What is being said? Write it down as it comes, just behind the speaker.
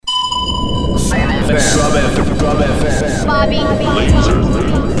Bobby.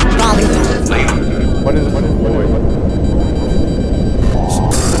 What is it?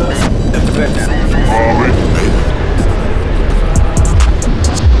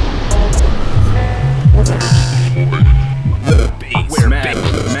 The beats matter.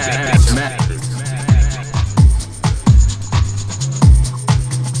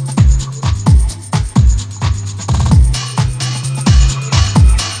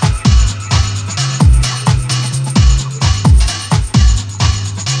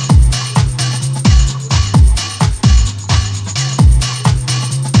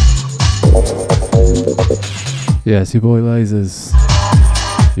 Yes, your boy Lasers,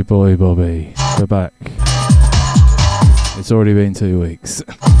 your boy Bobby, we're back. It's already been 2 weeks.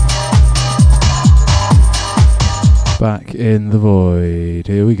 Back in the void,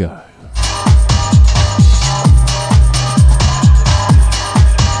 here we go.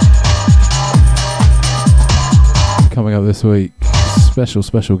 Coming up this week,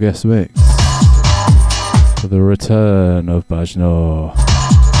 special guest mix for the return of Bajnor.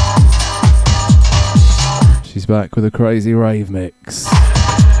 She's back with a crazy rave mix.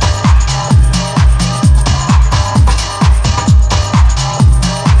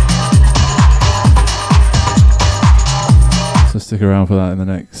 So stick around for that in the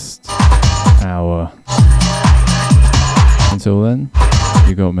next hour. Until then,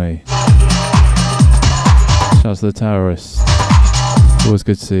 you got me. Shouts to the terrorists. Always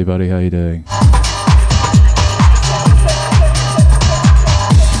good to see you, buddy. How you doing?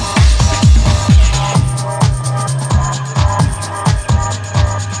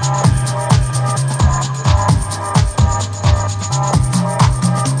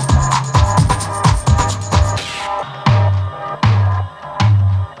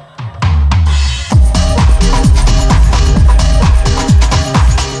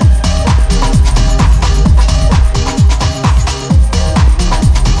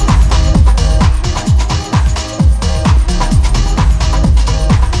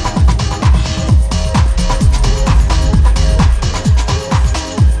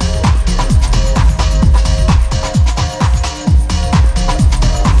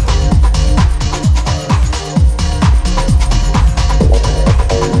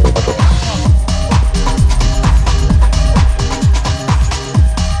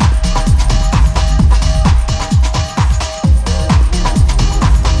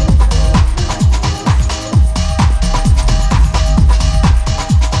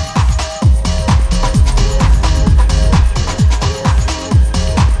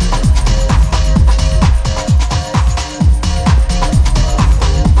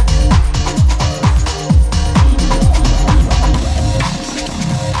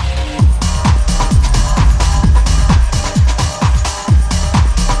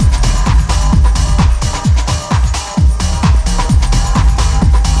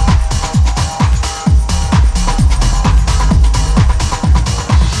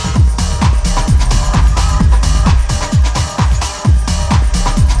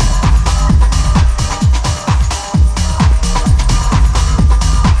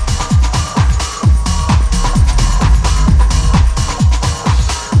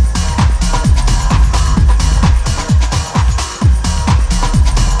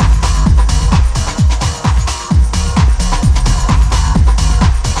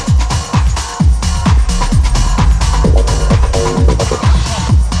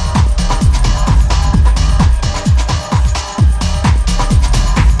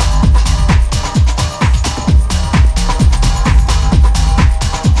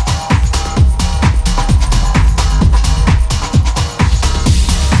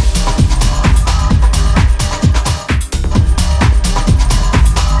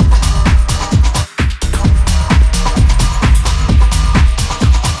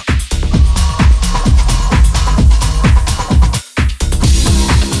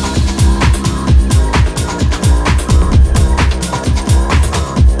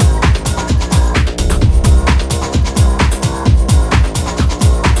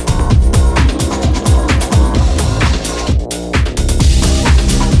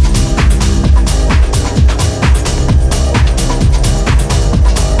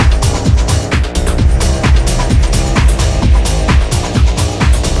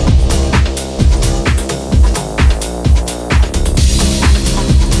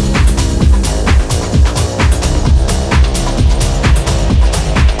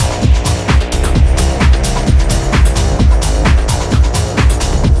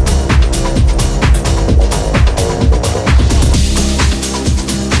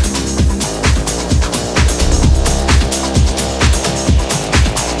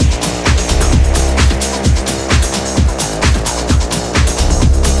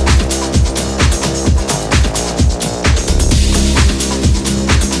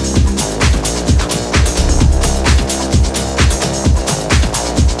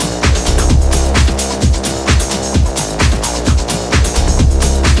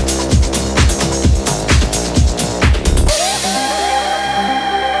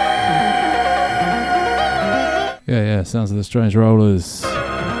 Yeah, Sounds of the Strange Rollers. I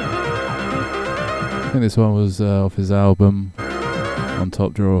think this one was off his album on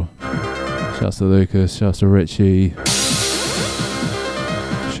Top Draw. Shouts to Lucas, shouts to Richie,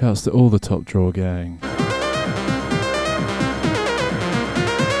 shouts to all the Top Draw gang.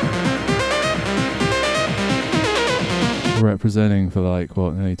 Representing for like,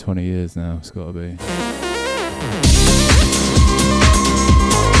 what, nearly 20 years now, it's gotta be.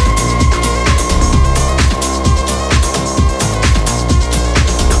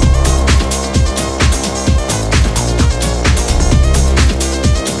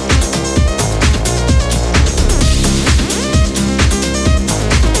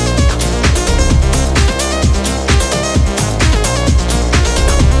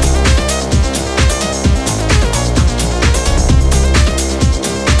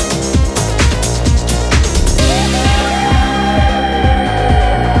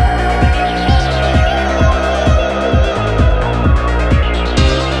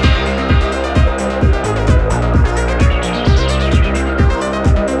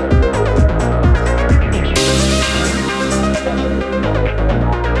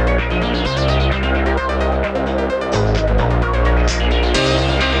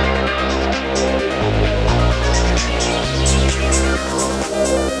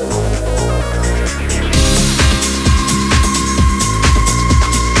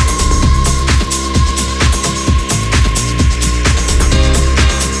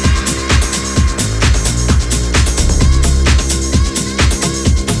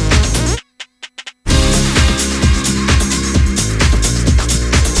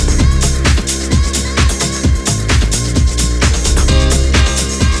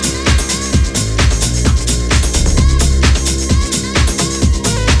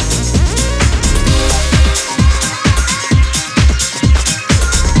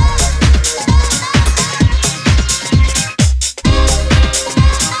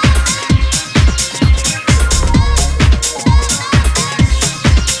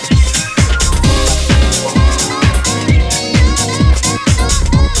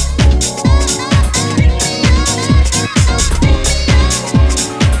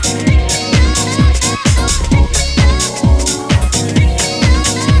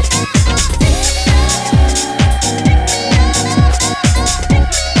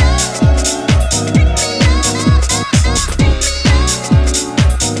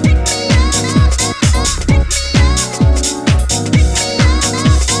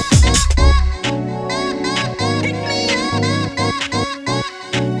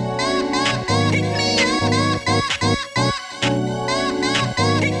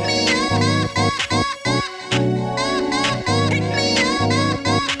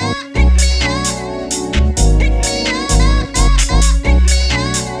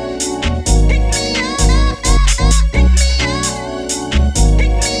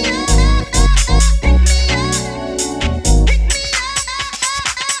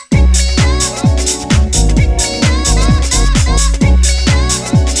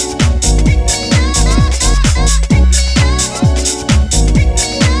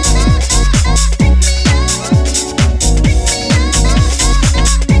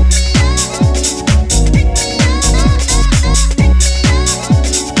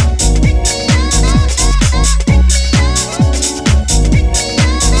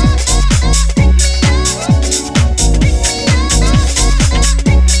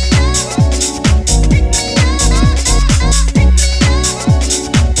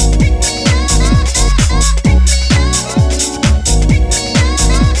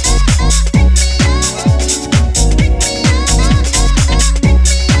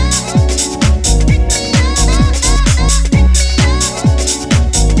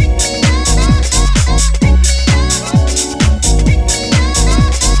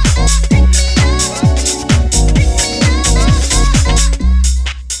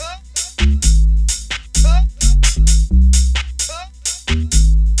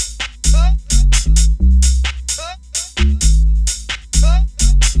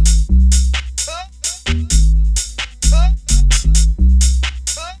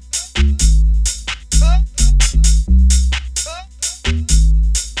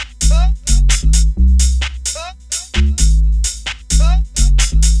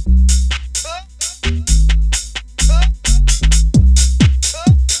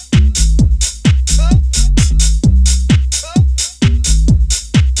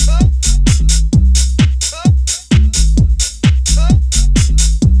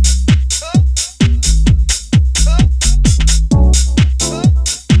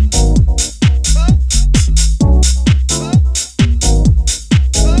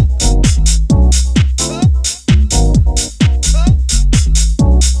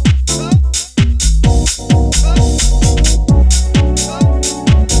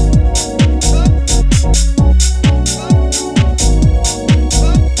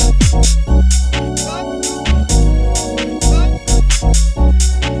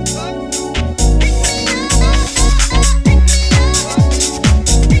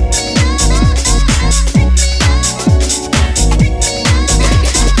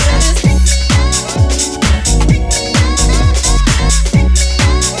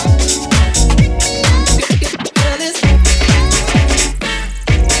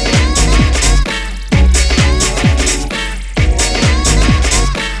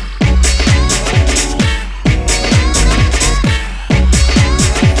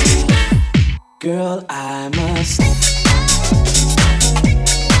 Girl, I must.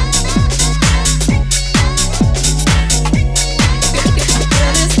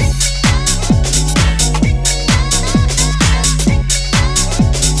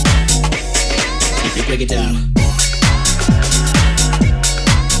 Break it down.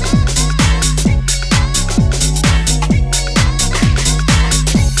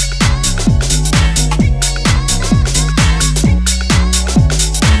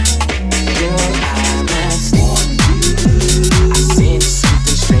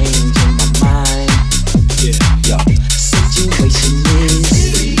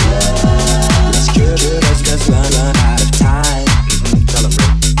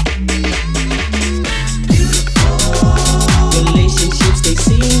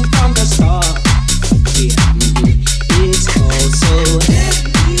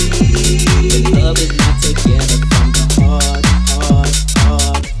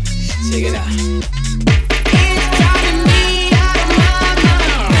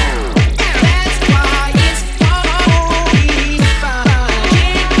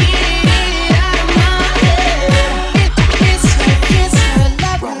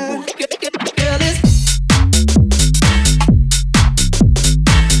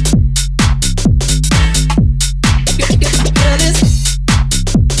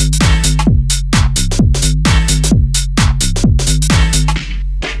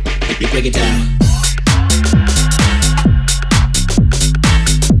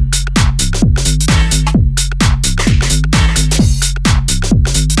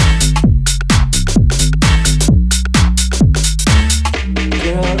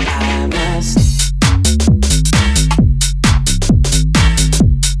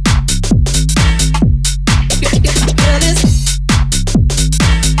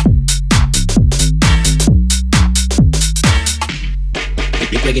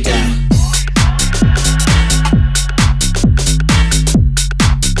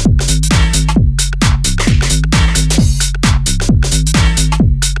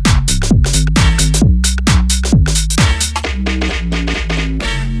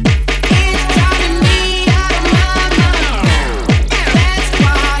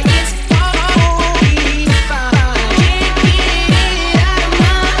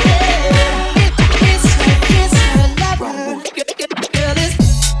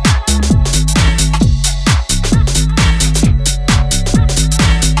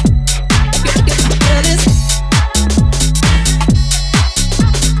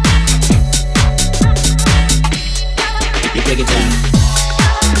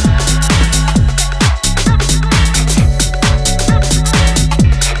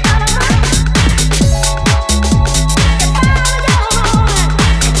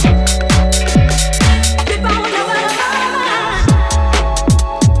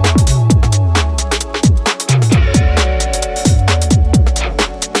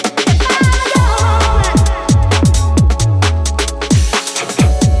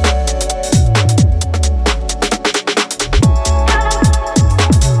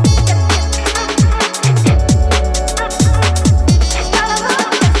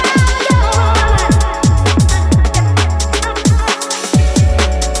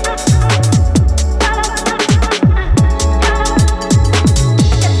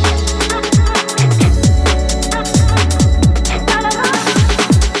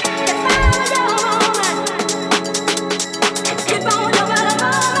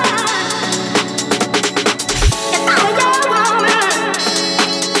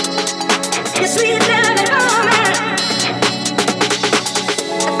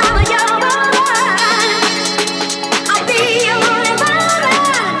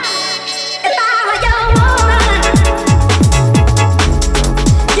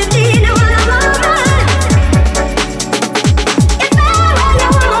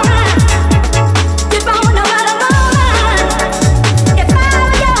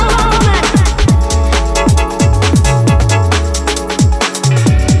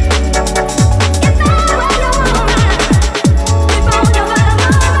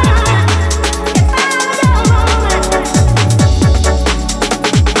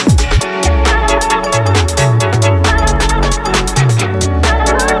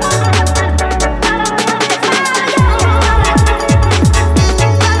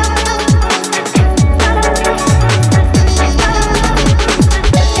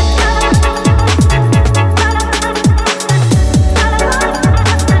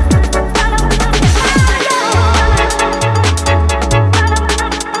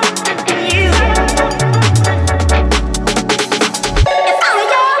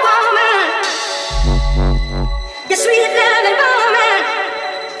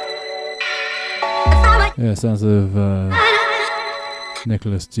 Yeah, sounds of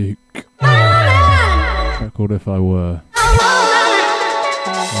Nicholas Duke. Track called If I Were.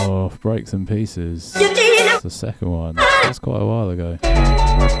 Off Breaks and Pieces. It's the second one. That's quite a while ago.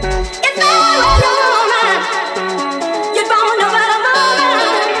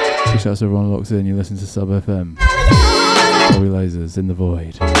 Big shouts to everyone locked in. You listen to Sub FM. Bobby Lasers in the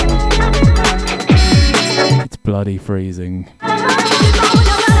void. It's bloody freezing.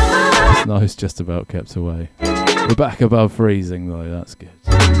 Snow's just about kept away. We're back above freezing though, that's good.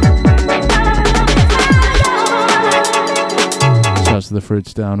 Shouts to the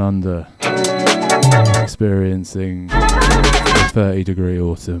fridge down under. Experiencing a 30-degree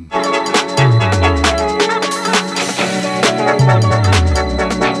autumn.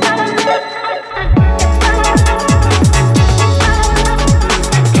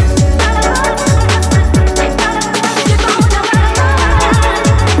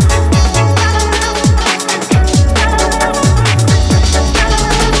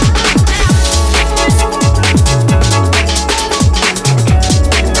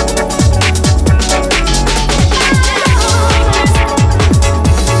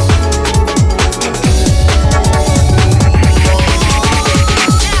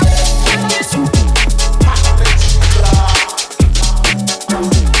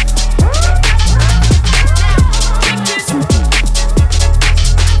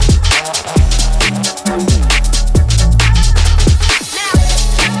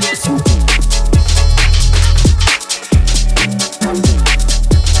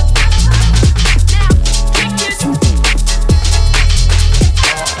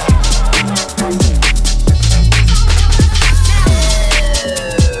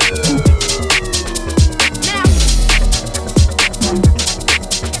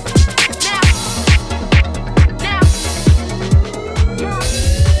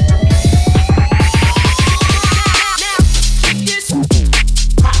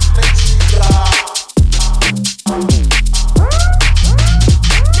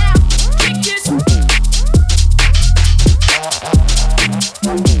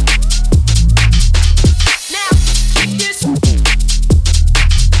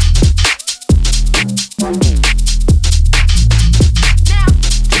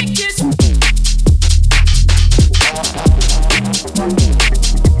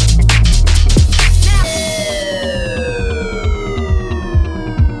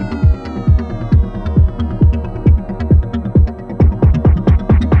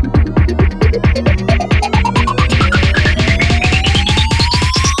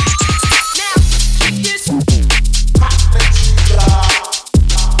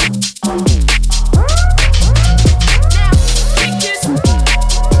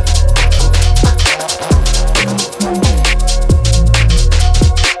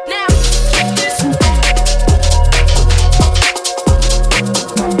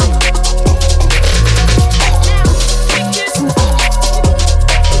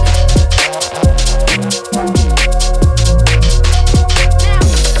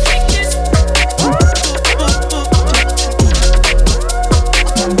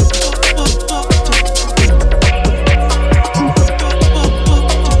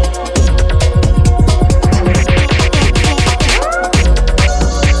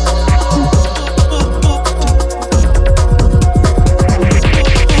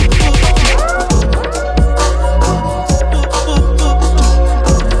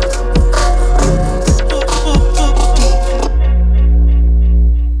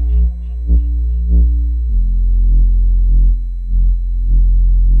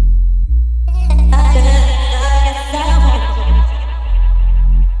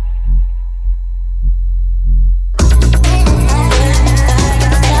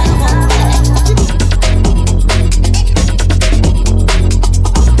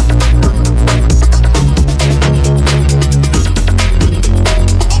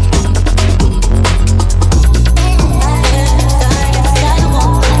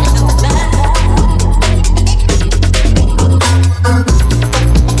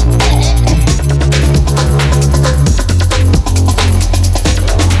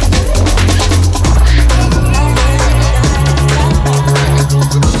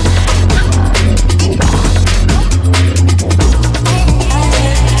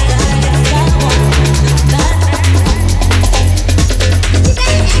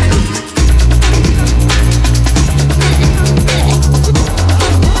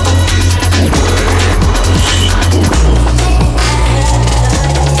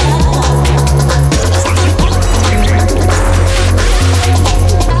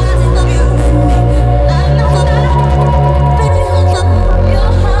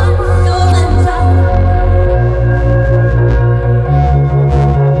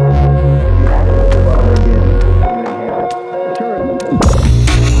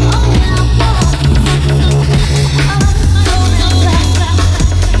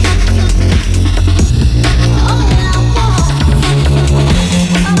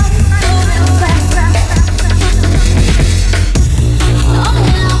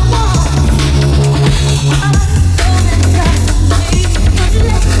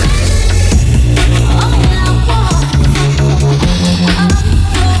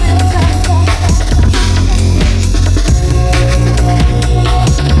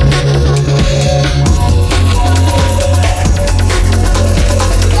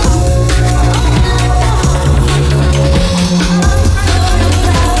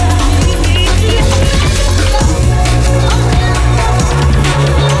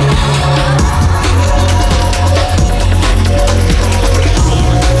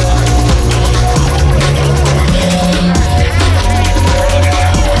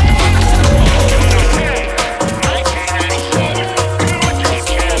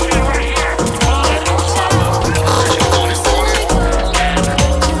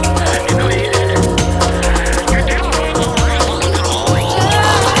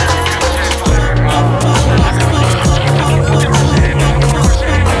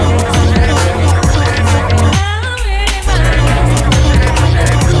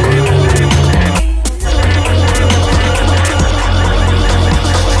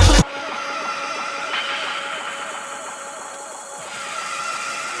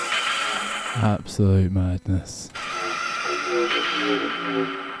 Absolute madness.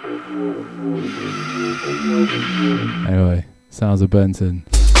 Anyway, sounds of Benton.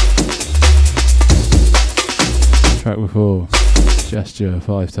 Track before, Gesture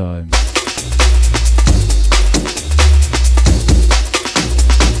 5 times.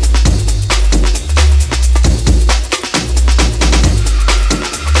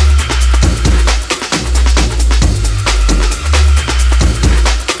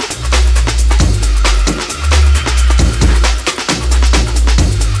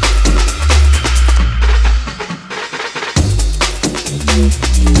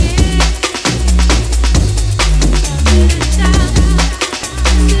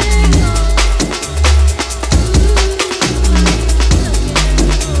 Sing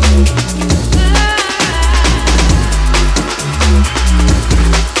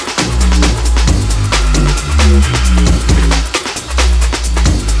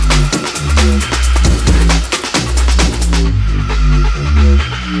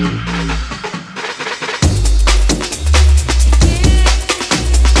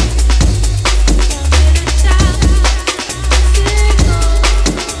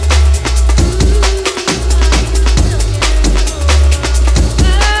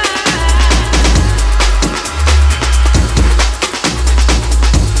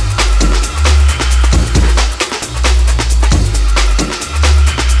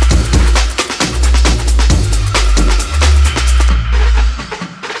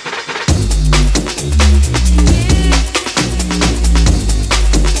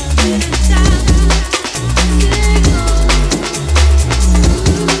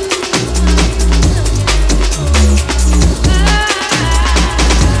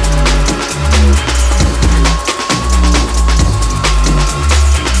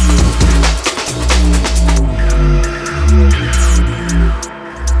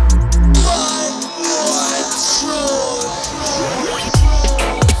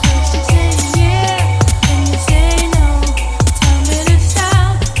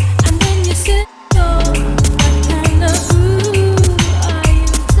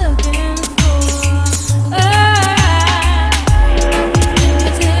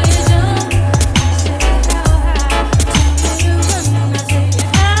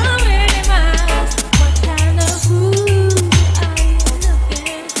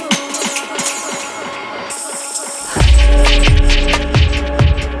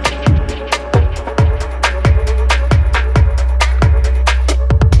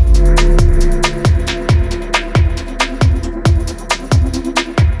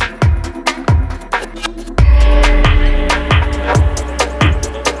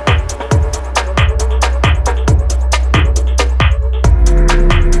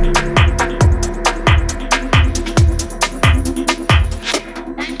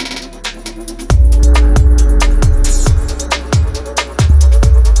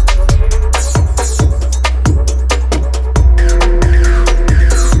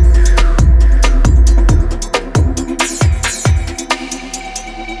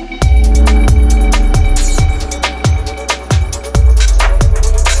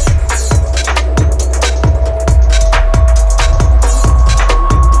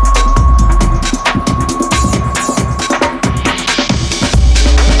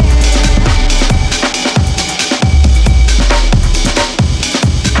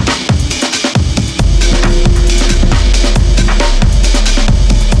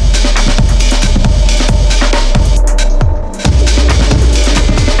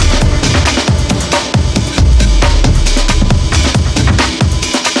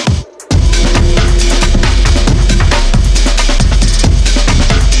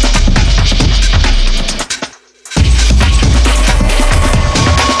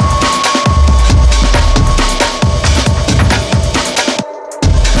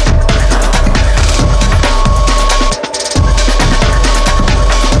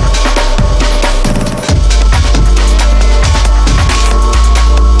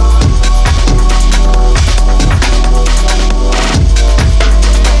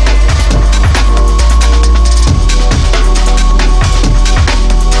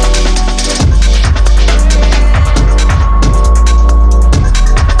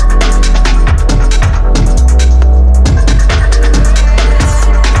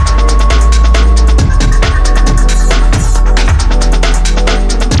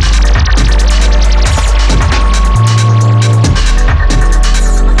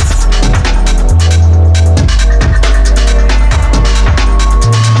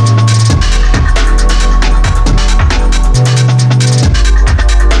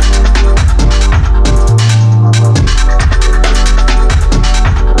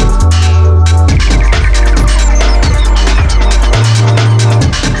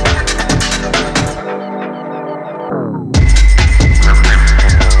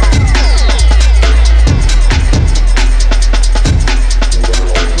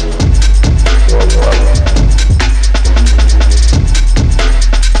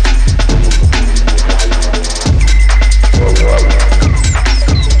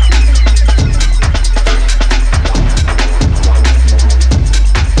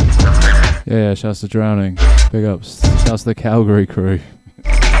shouts to Drowning. Big ups. Shouts to the Calgary crew.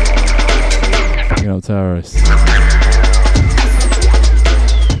 You know, terrorists.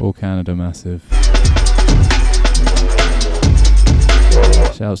 All Canada massive.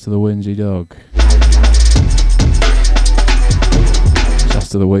 Shouts to the Whingy Dog. Shouts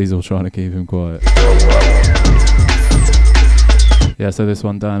to the Weasel trying to keep him quiet. Yeah, so this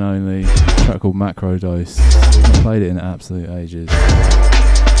one, Dan Only, a track called Macro Dose. I played it in absolute ages.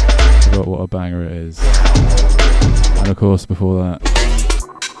 Forgot what a banger it is. And of course, before that,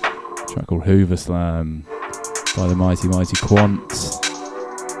 a track called Hoover Slam by the mighty Quant,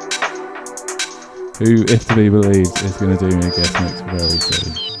 who, if to be believed, is going to do me a guest mix very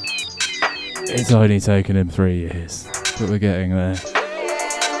soon. It's only taken him 3 years, but we're getting there.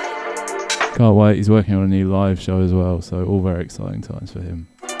 Can't wait, he's working on a new live show as well, so all very exciting times for him.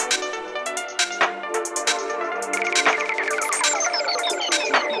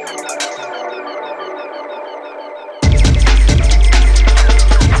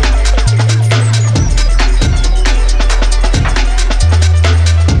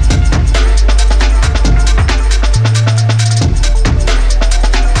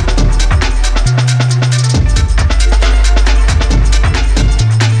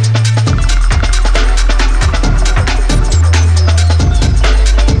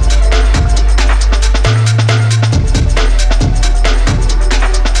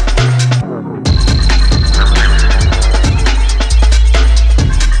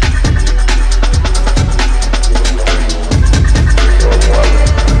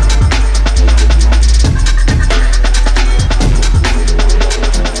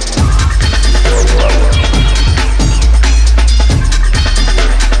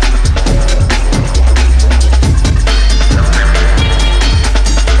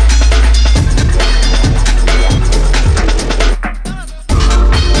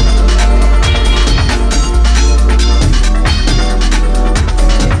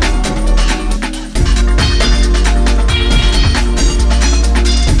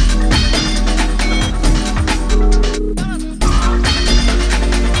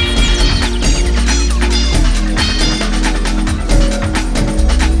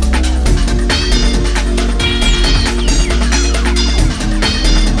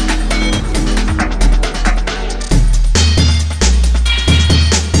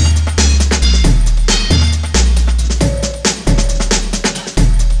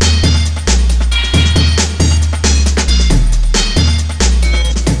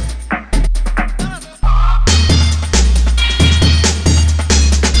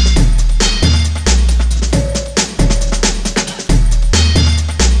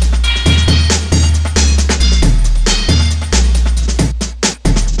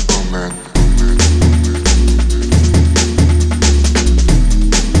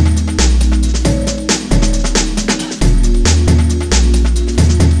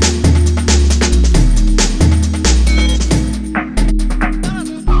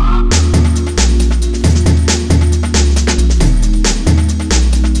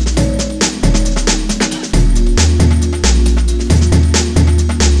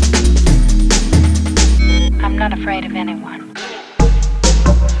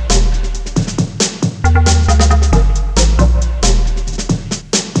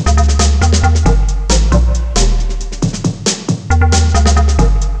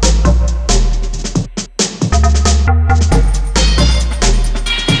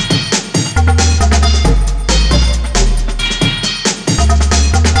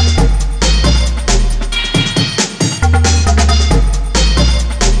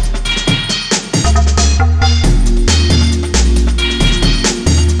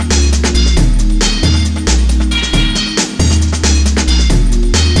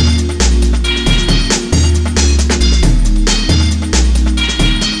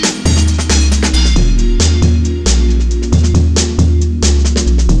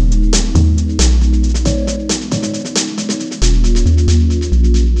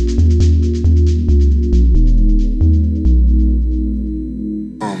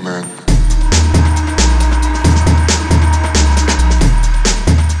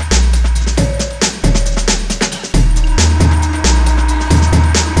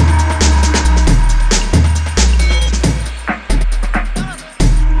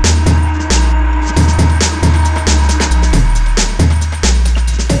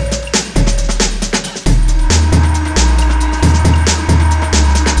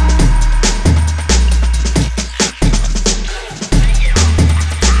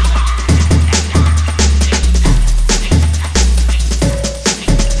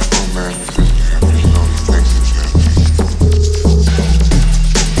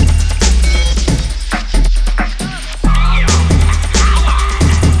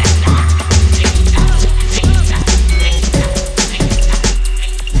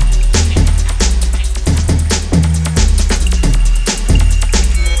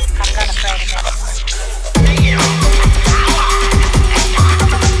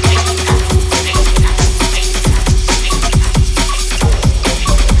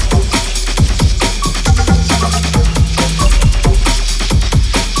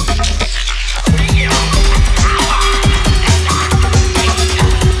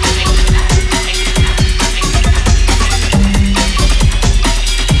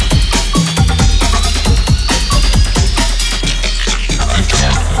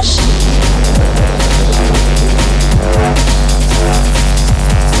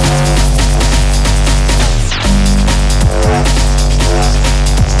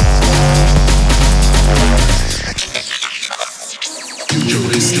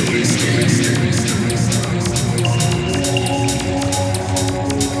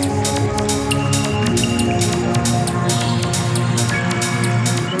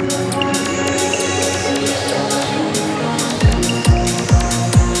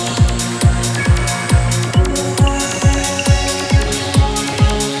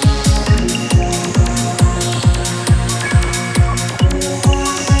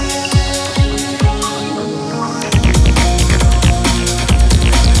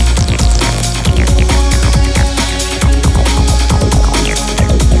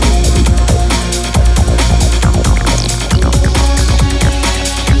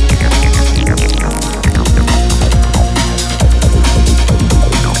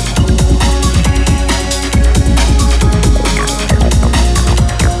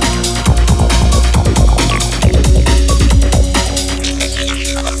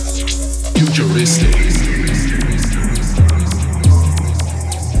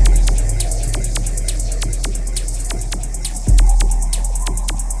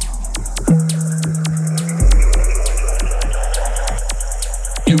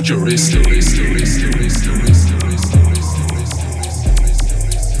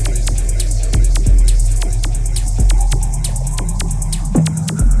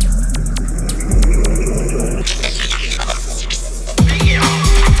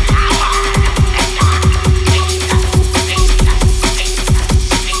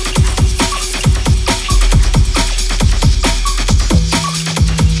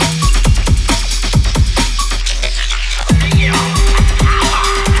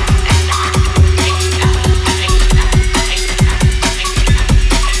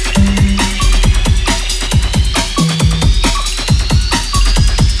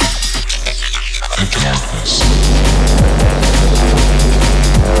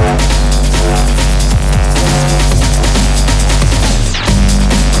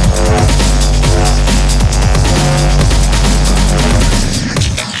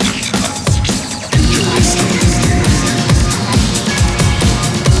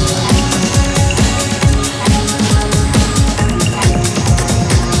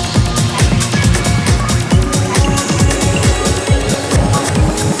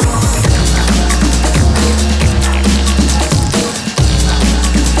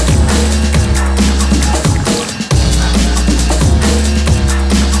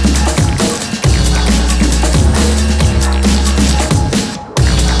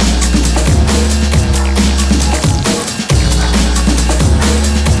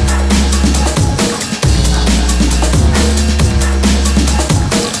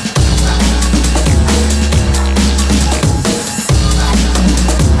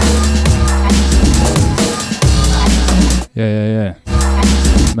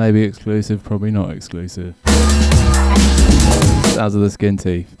 Maybe exclusive, probably not exclusive. Sounds of the Skin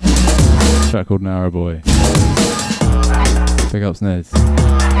Teeth. Track called Narrow Boy. Big ups Ned.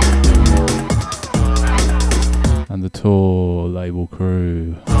 And the Tour label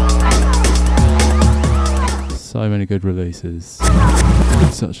crew. So many good releases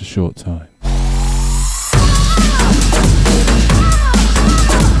in such a short time.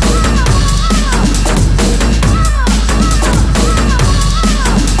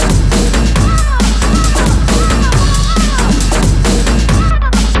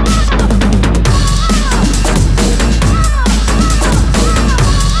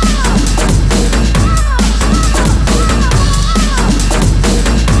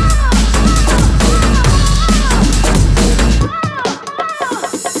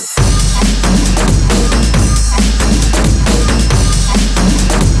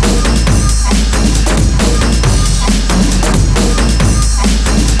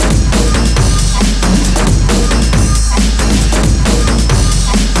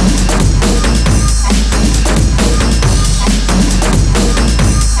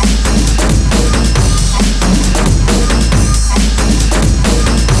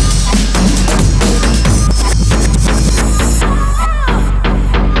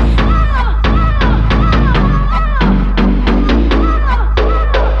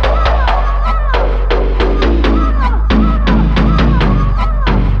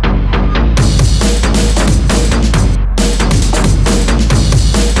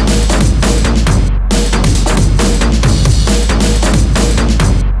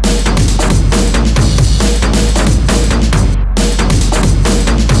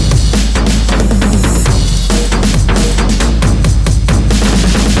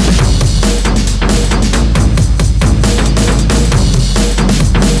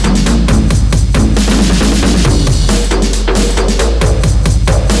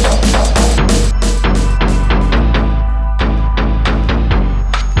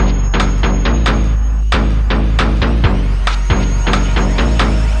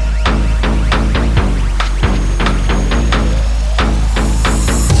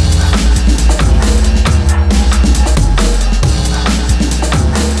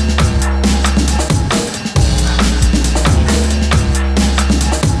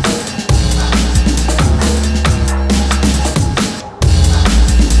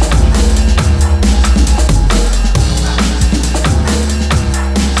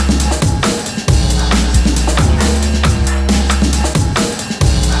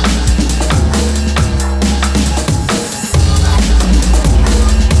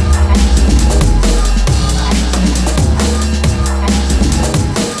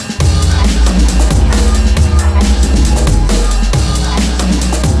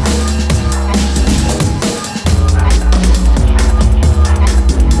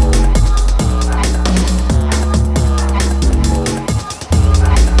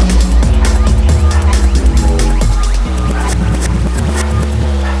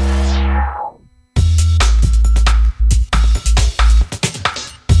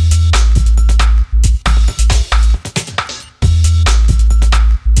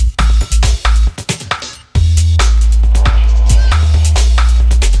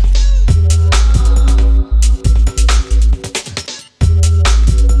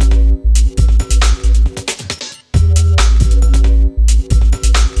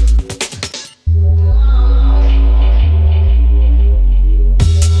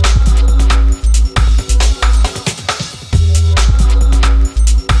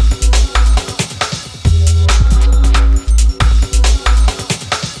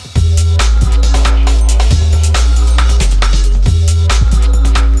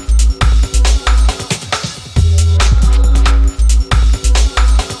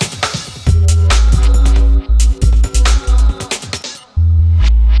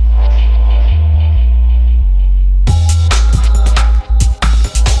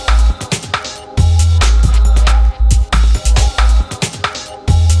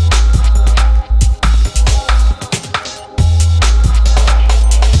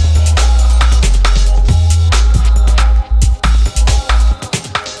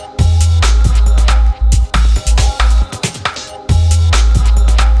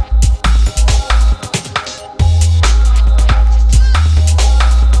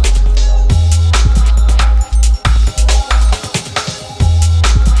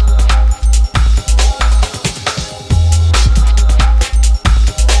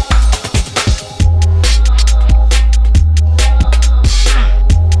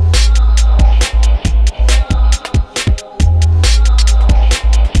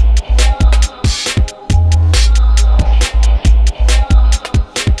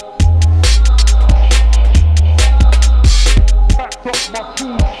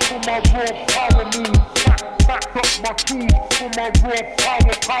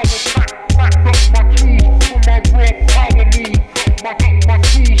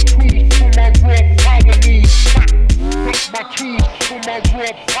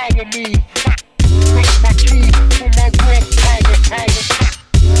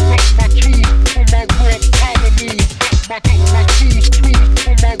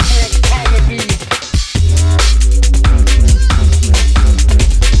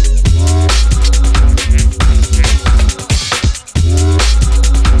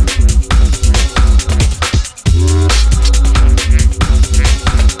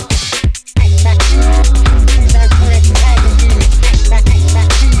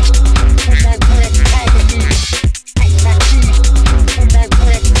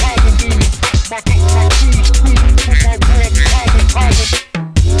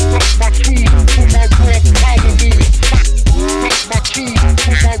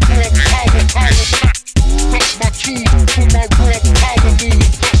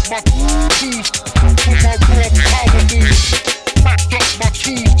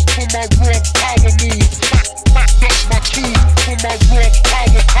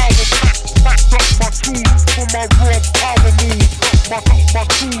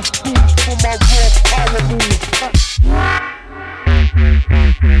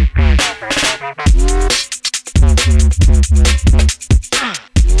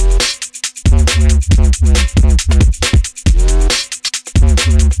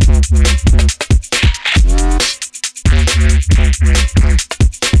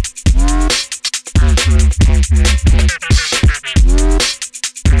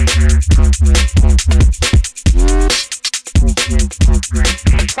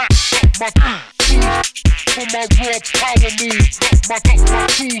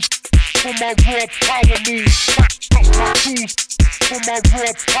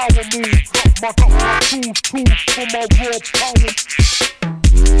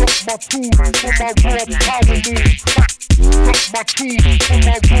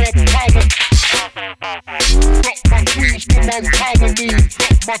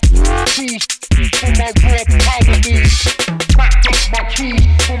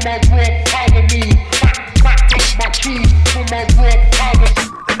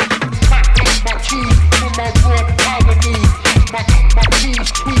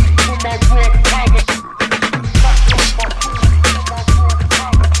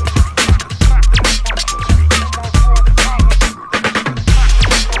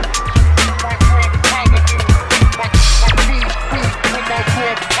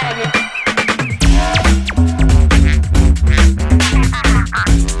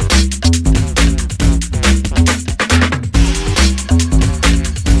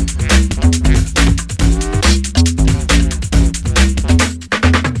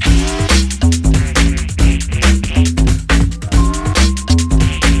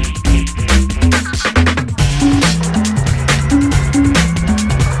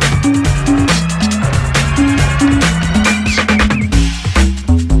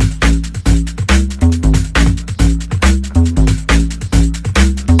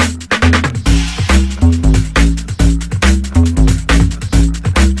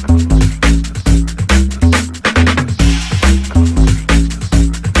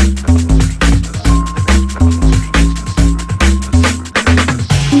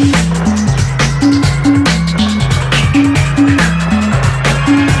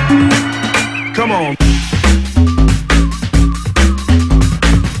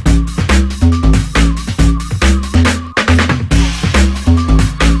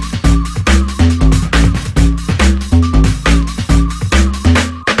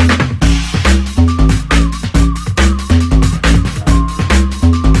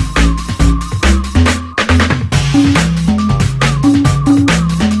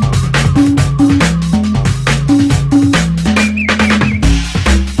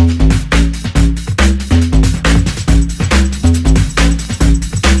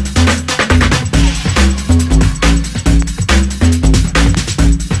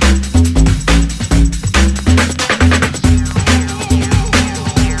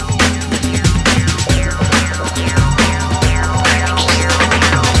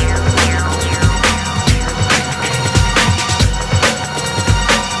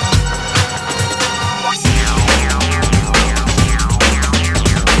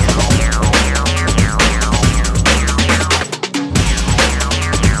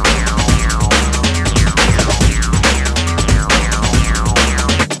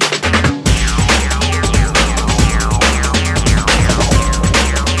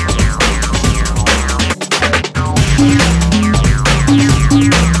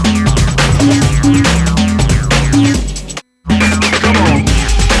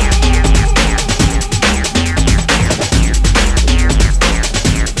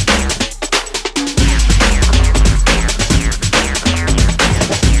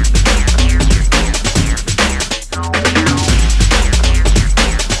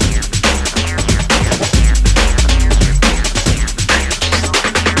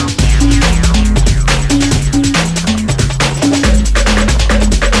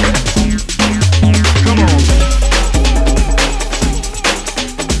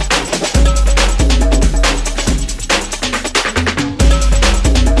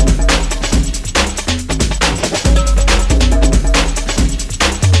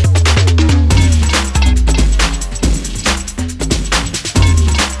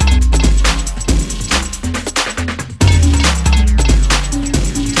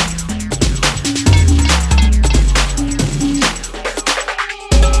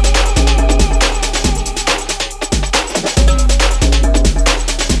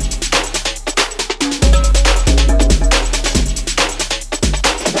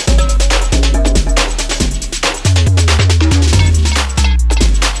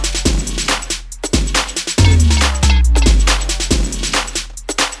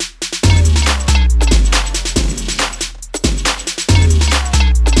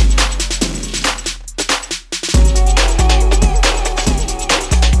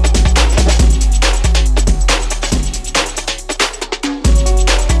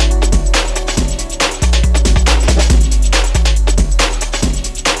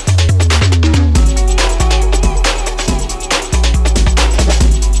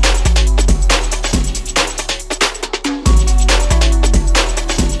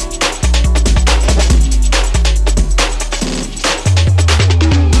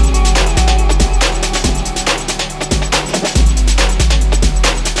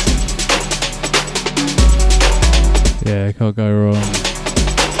 Can't go wrong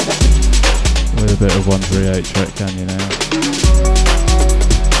with a bit of 138 track, can you now?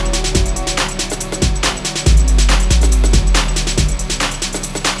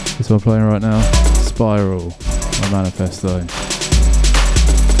 This one playing right now, Spiral, my Manifesto.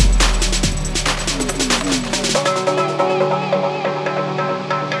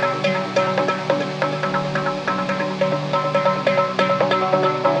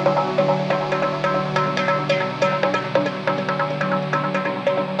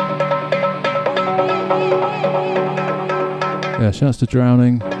 Yeah, shouts to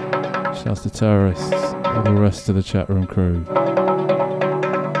Drowning, shouts to Terrorists, all the rest of the chat room crew.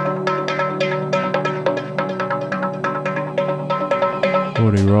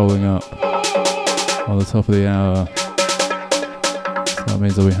 Already rolling up on the top of the hour. So that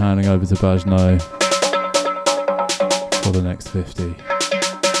means I'll be handing over to Bajno for the next 50.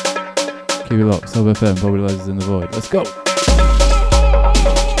 Keep it locked, Sub FM, Bobby Lasers in the Void. Let's go!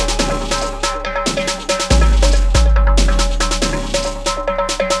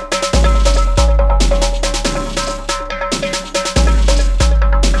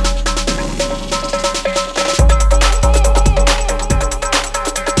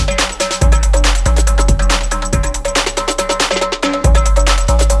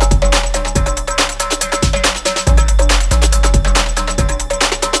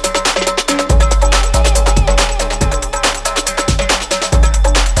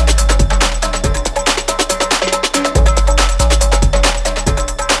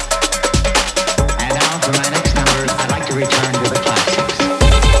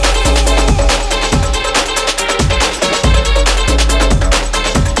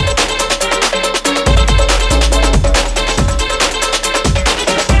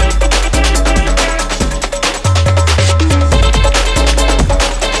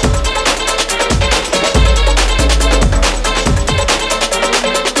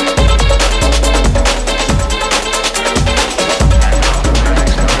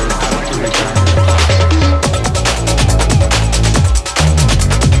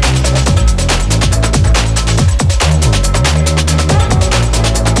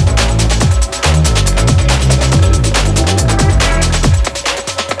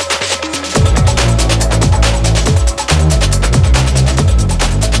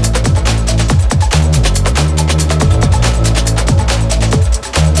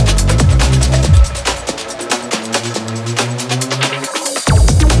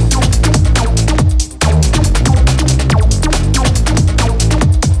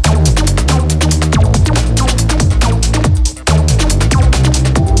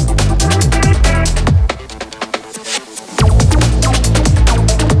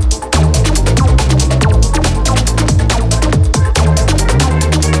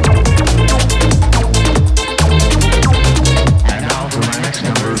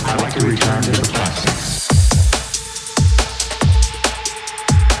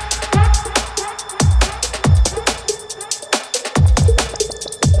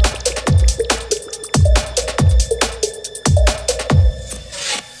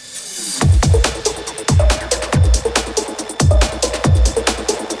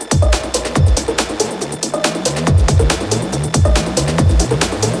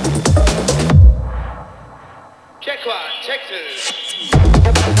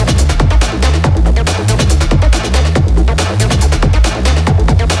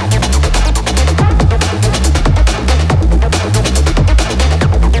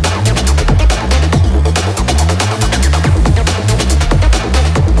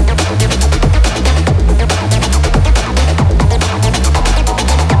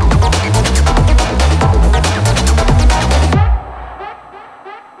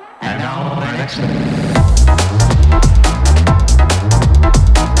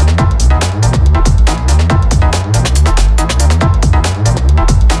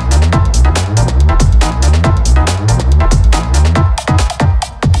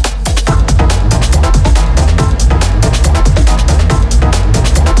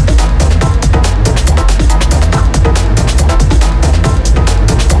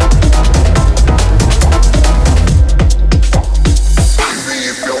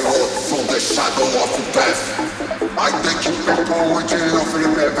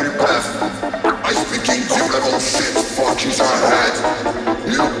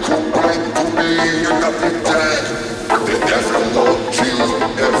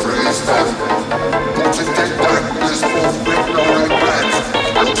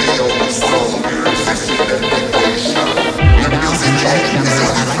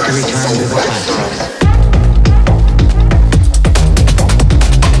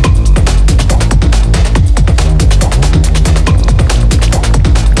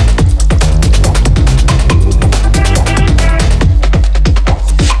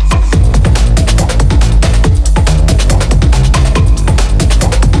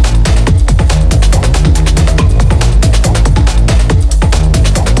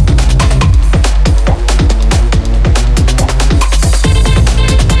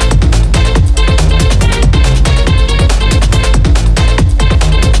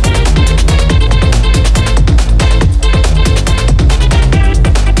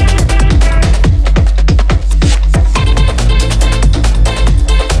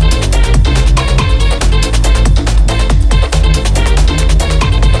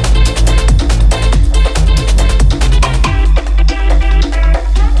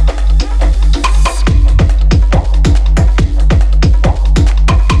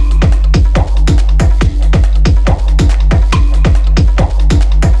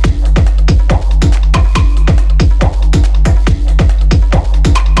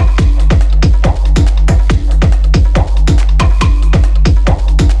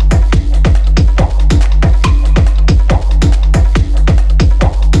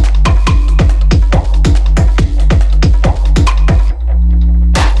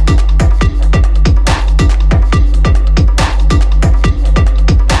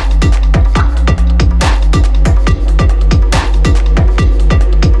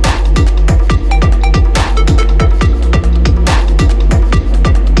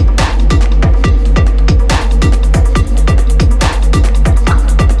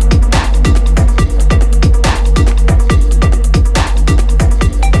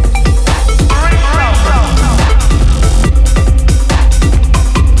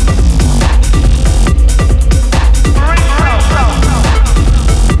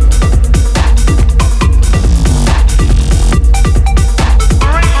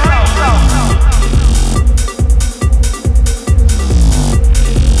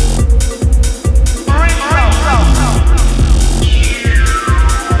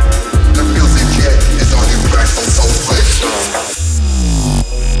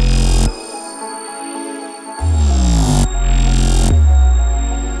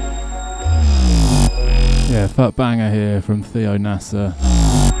 fat banger here from Theo Nasser.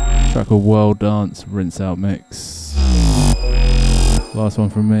 Track called World Dance Rinse Out Mix. Last one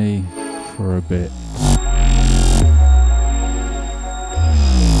from me for a bit.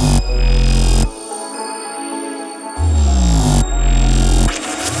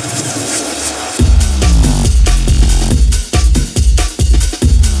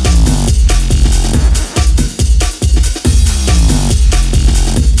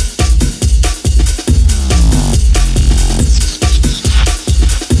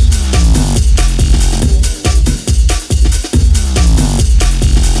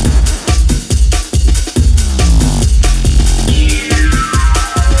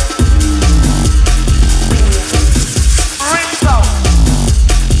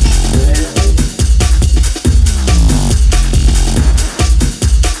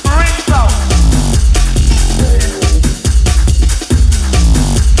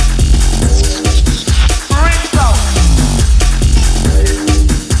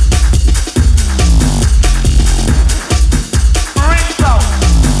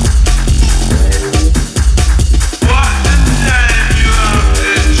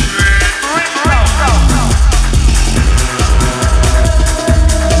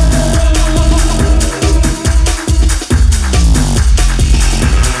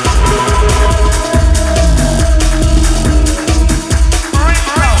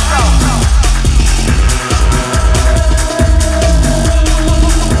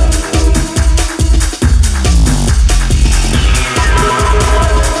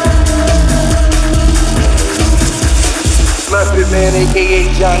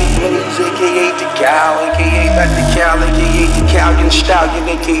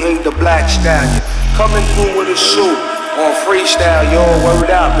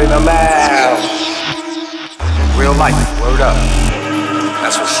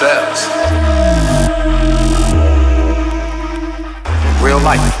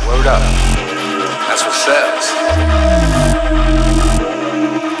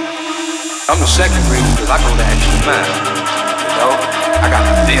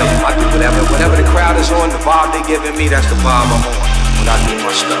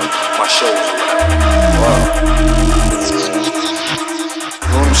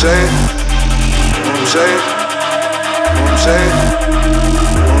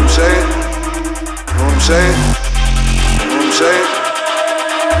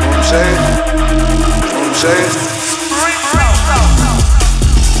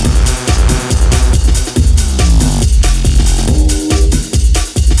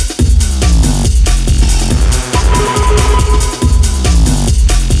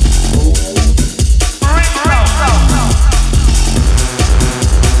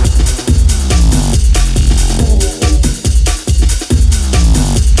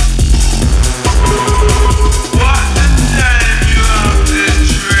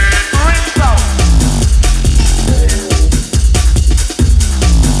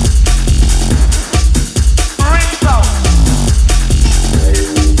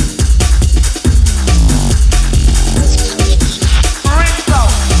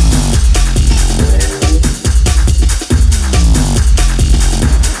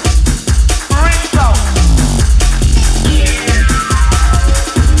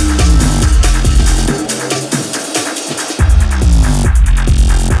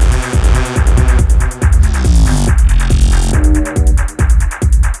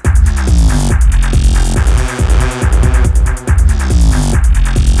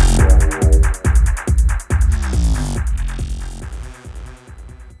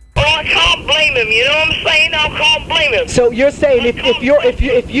 So you're saying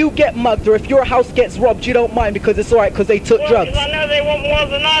if you get mugged or if your house gets robbed, you don't mind because it's alright because they took drugs? I know they want more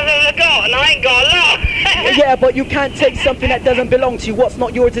than I've ever got, and I ain't got a lot. Yeah, but you can't take something that doesn't belong to you. What's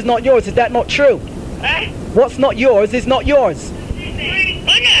not yours is not yours. Is that not true? What's not yours is not yours.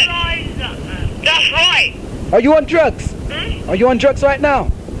 That's right. Are you on drugs? Are you on drugs right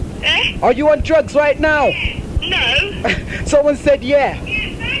now? Are you on drugs right now? No. Someone said yeah.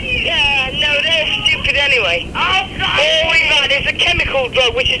 Yeah, no, they're stupid anyway. All we've had is a chemical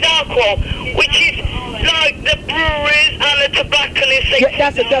drug, which is alcohol, which is like the breweries and the tobacconists. Yeah,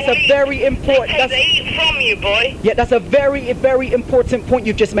 that's a very important. They eat from you, boy. Yeah, that's a very, very important point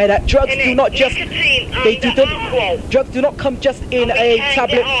you've just made. That drugs do not just drugs do not come just in a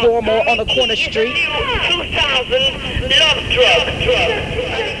tablet form or on a corner street. 2000 love drug.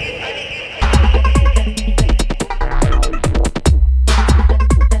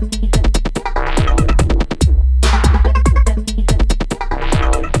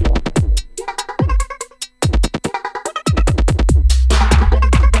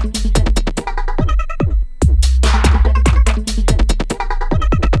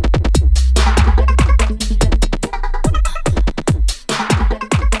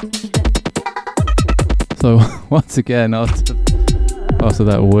 yet again after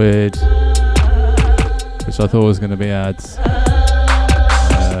that weird, which I thought was going to be ads,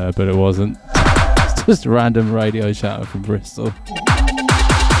 but it wasn't. It's just a random radio shout from Bristol.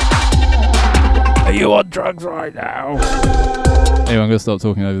 Are you on drugs right now? Anyway, I'm going to stop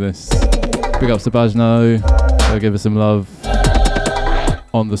talking over this. Big ups to Bajno. Go give us some love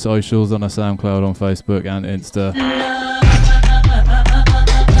on the socials, on our SoundCloud, on Facebook and Insta.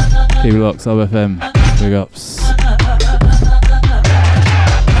 Keep it locked, Sub FM. Big ups.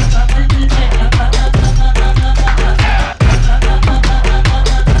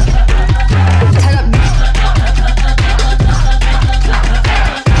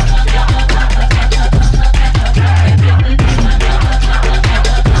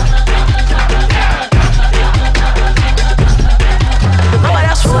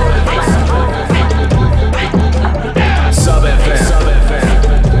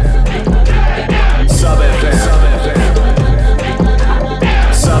 Sub FM.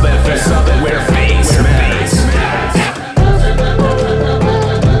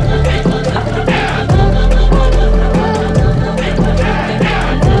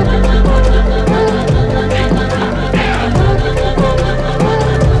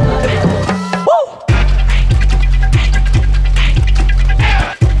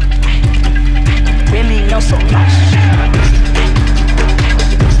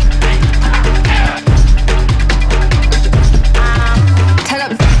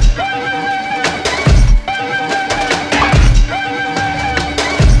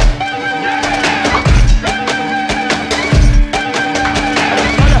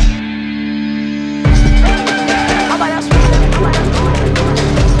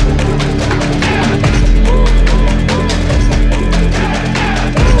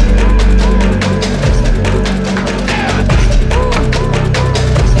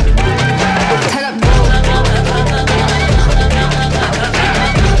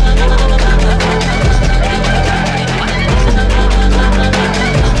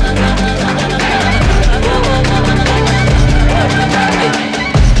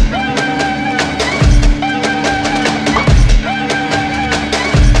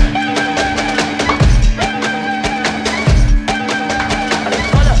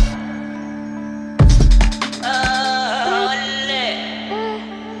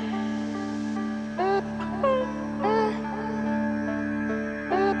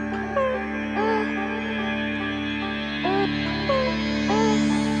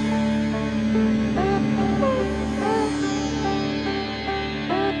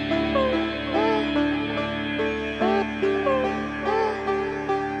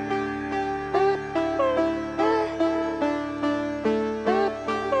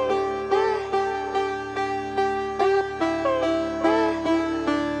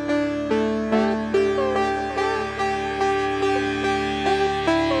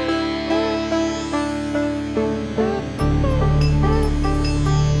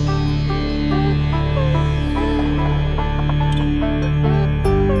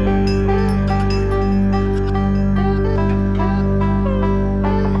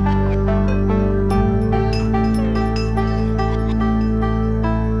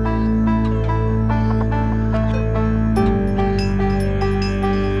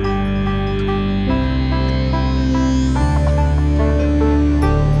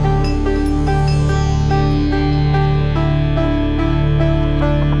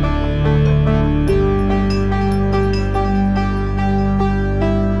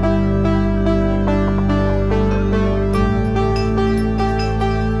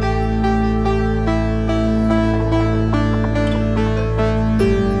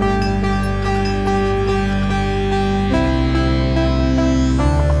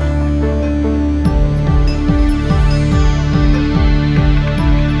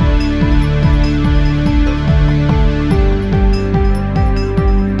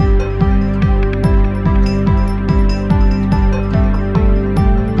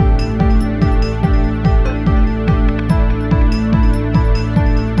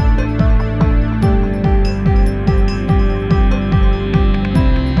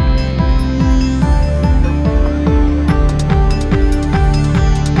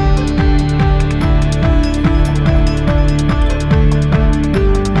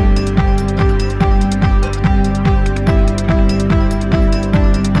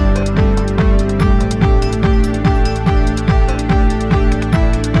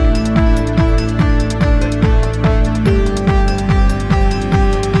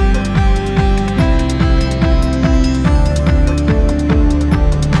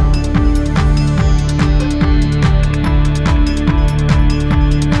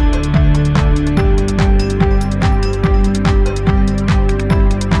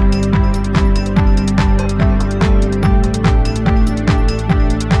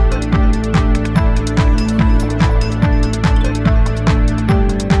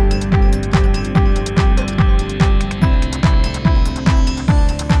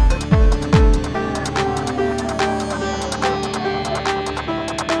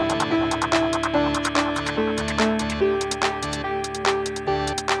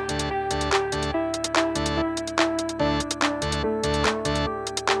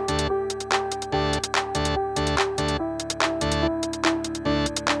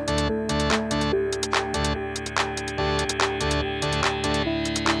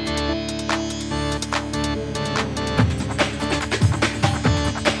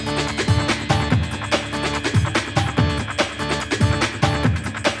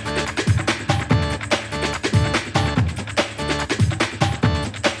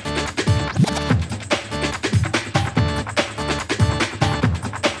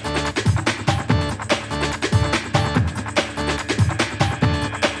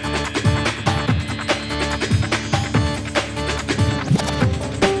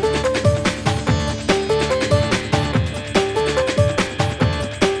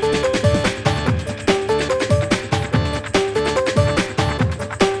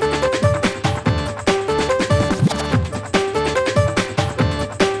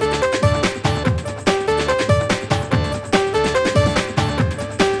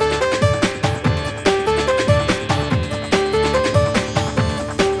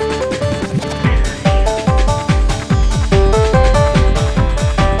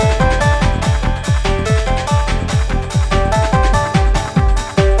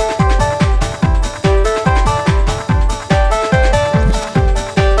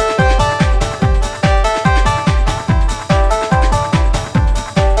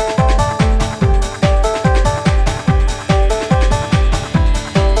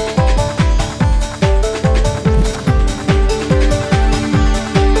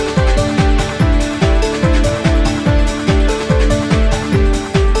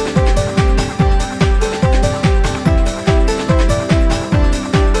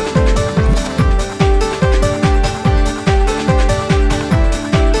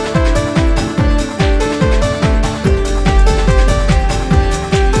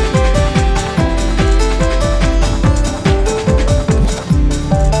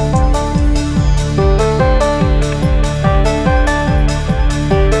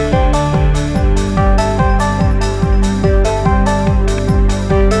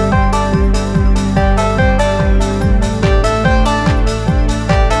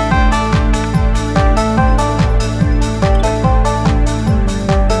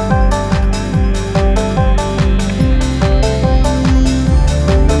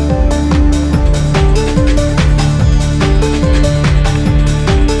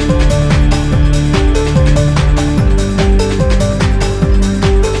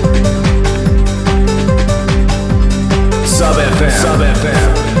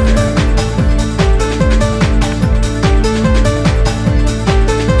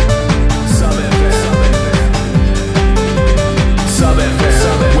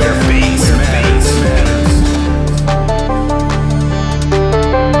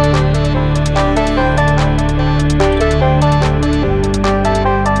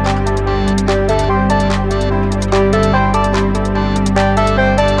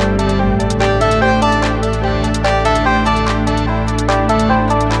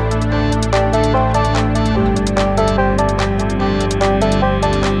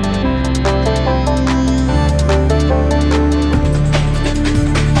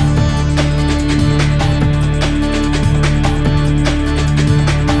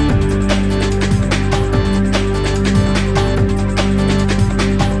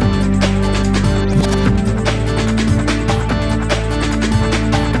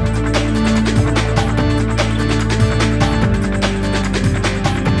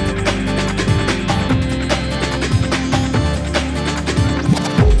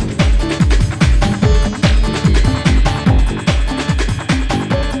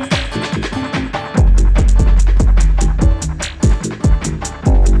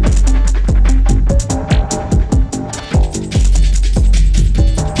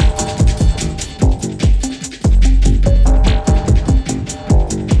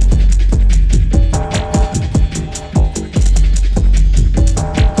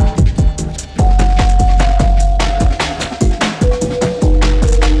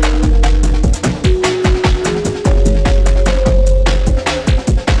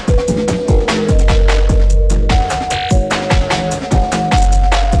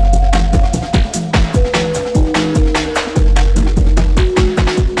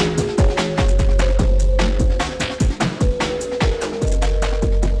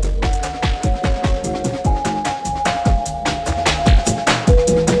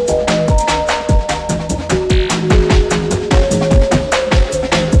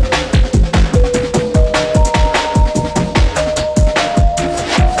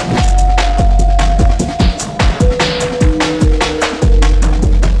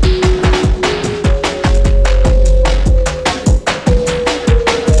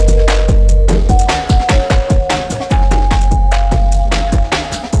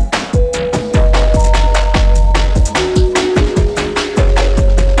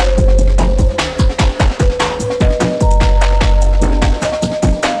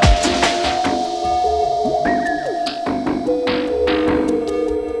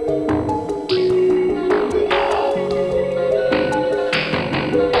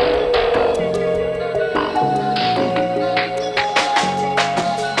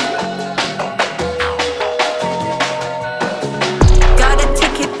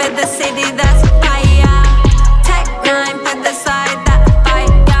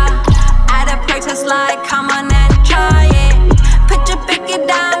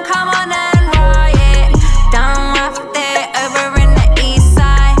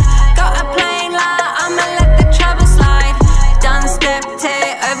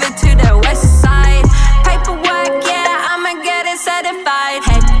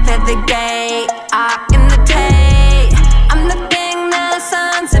 the gate, I imitate. I'm the thing the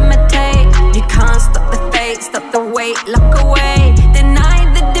suns imitate. You can't stop the fate, stop the wait, lock away. Deny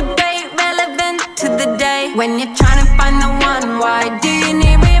the debate, relevant to the day. When you're trying to find the one, why do you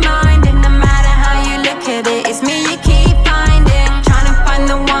need reminding? No matter how you look at it, it's me you keep finding. Trying to find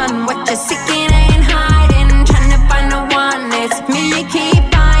the one, what you're seeking ain't hiding. Trying to find the one, it's me you keep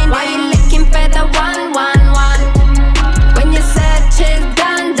finding. Why you looking for the one, one, one? When your search is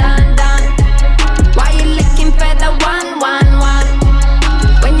done, done, done. Why you looking for the one, one, one?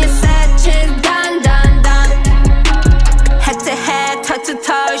 When your search is done, done, done. Head to head, toe to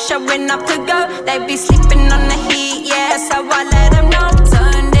toe, showing up to go. They be sleeping on the heat, yeah, so I let them know.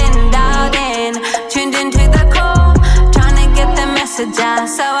 Turned in, dialed in, tuned into the call. Trying to get the message out,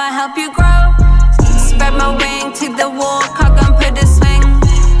 so I help you grow. Spread my wing to the wall, cock and put a swing.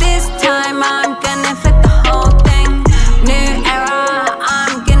 This time I'm gonna flip the whole thing. New era,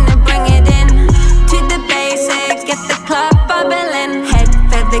 I'm gonna bring it in. To the basics, get the club bubbling. Head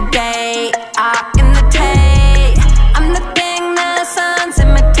for the gate, I imitate. I'm the thing the suns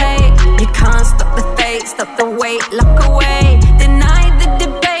imitate. You can't stop the fate, stop the wait, lock away. Deny the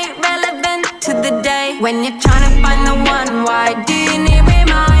debate, relevant to the day. When you're trying to find the one, why do you need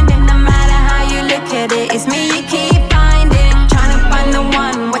reminding? No matter how you look at it, it's me you keep finding. Trying to find the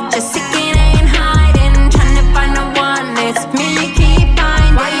one, what you're seeking ain't hiding. Trying to find the one, it's me you keep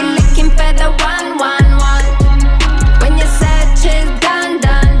finding. Why you looking for the one, one, one? When your search is done,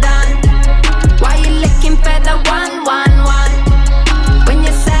 done, done. Why you looking for the one, one, one? When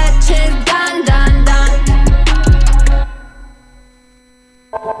your search is done, done, done.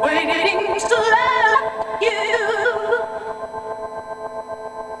 Waiting to love you.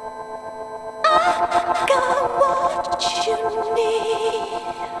 I got what you need.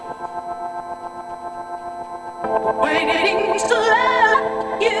 Waiting to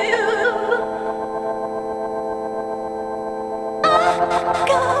love you. I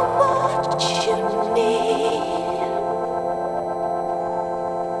got what you need.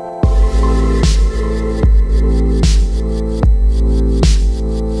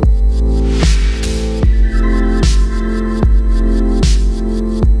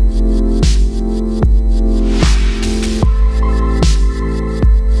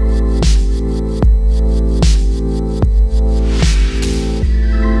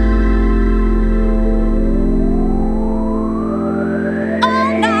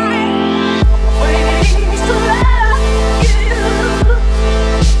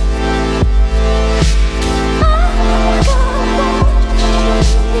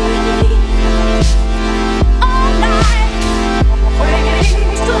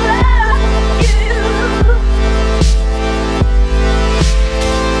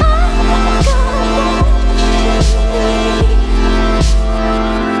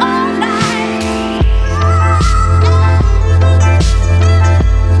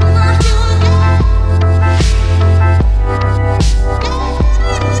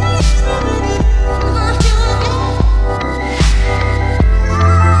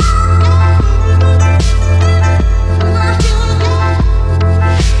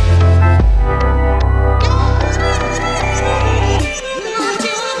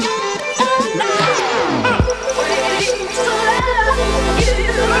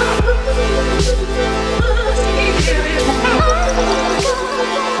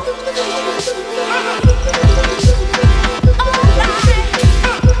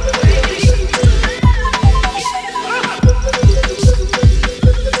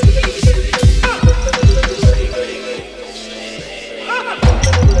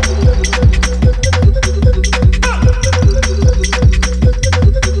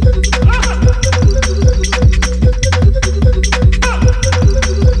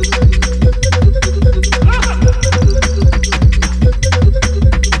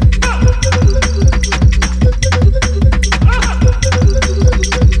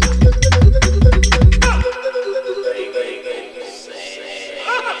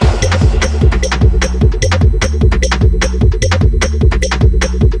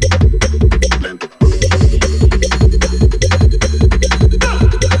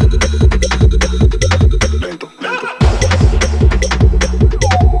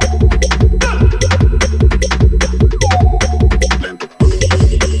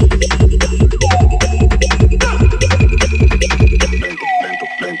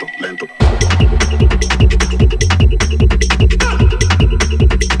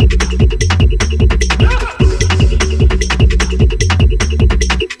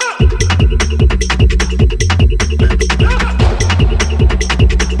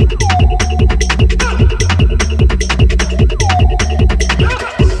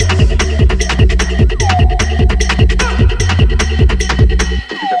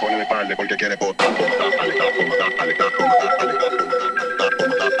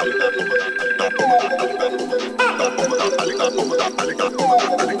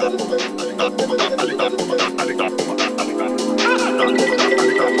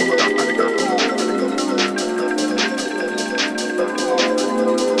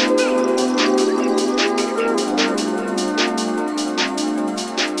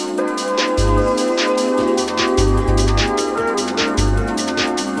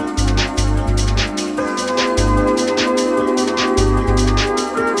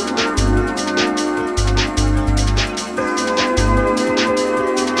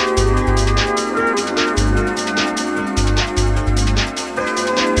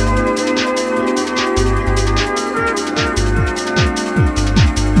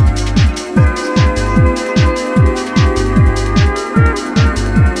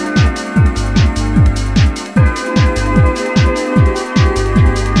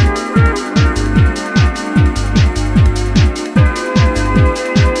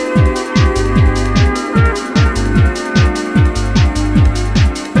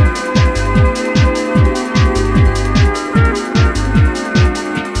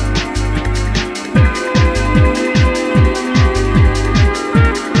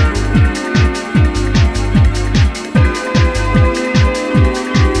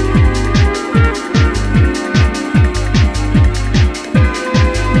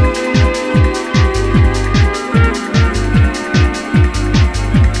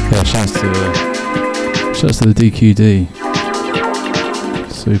 Shouts to the DQD.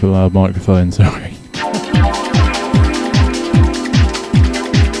 Super loud microphone, sorry.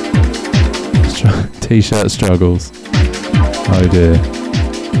 T-shirt struggles. Oh dear.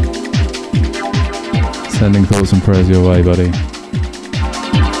 Sending thoughts and prayers your way, buddy.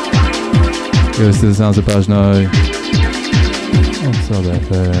 Give us to the sounds of Bajno. On Sub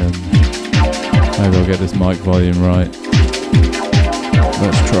FM. Maybe I'll get this mic volume right.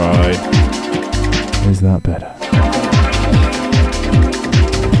 Let's try. Is that better?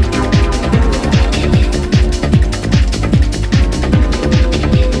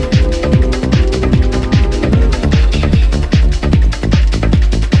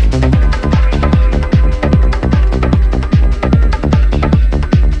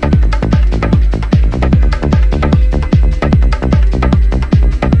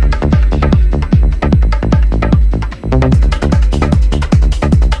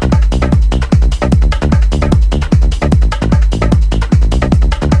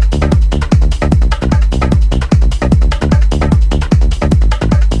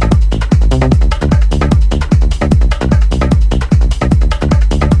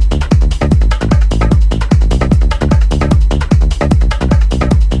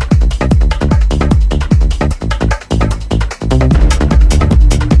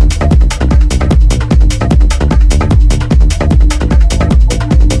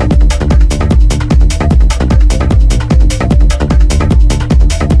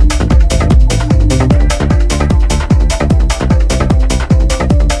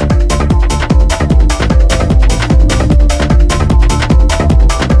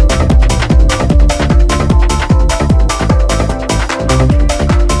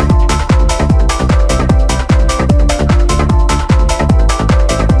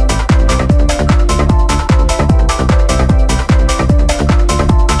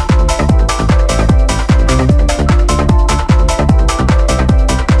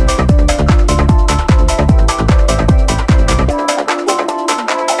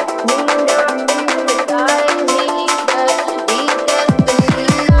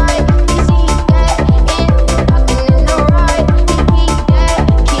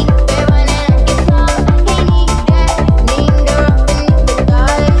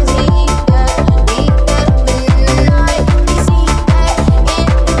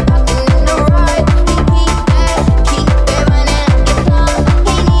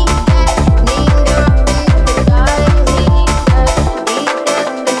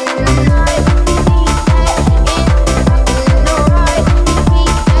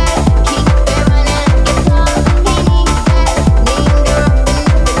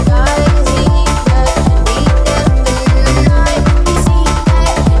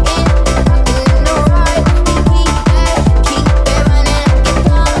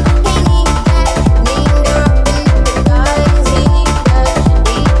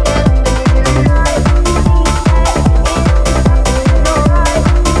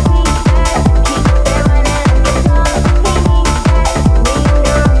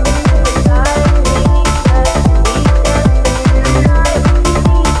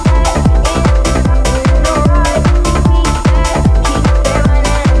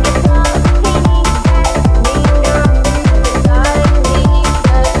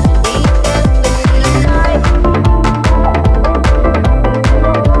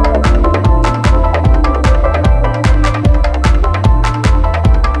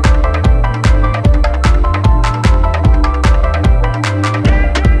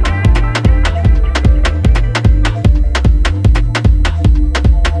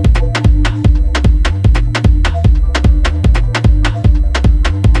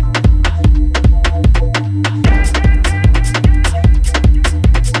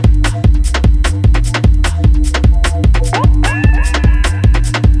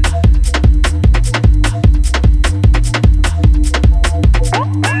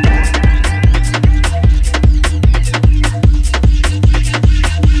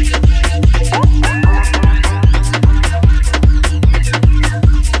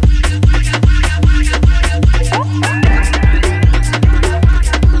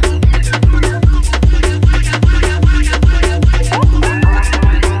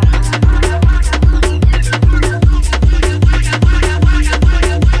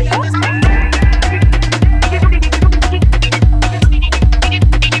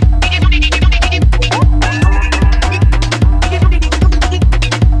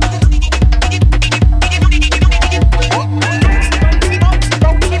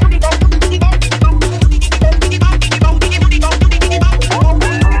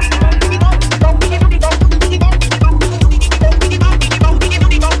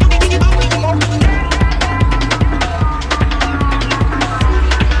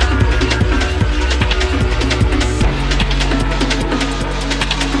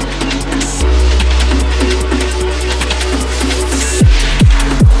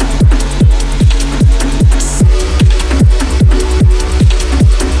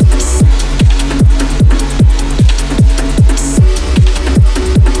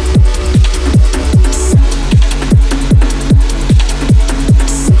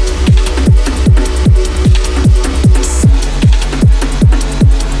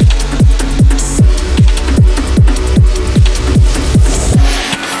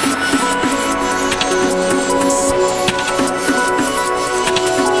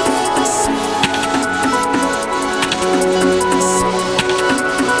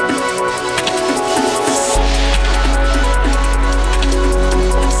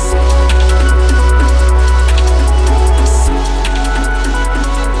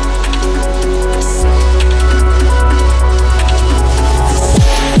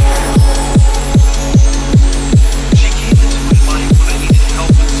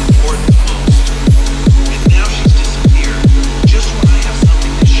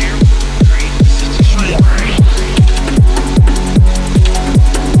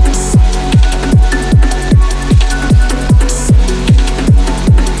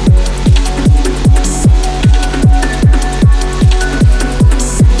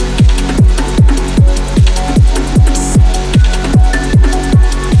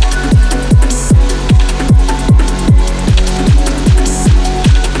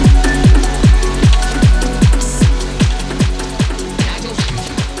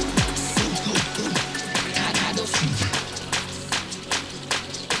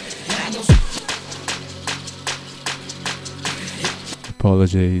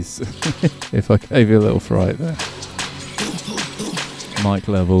 Apologies if I gave you a little fright there. Mic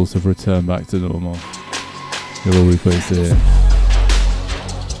levels have returned back to normal. You'll all be pleased to hear.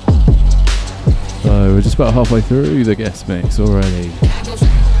 So we're just about halfway through the guest mix already.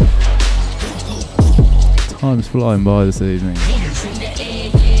 Time's flying by this evening.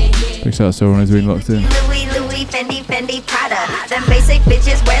 Big shout out to everyone who's been locked in. Louis, Fendi, Prada. Them basic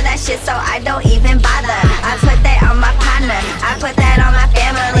bitches wear that shit, so I don't even bother. I put that on my partner, I put that on my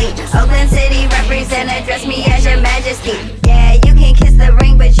family. Oakland City representative, dress me as your majesty. Yeah, you can kiss the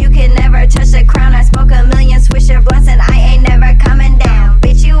ring, but you can never touch the crown. I smoke a million Swisher blunts and I ain't never coming down.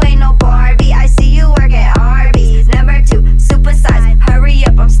 Bitch, you ain't no Barbie, I see you work at Arby's. Number 2, supersize, hurry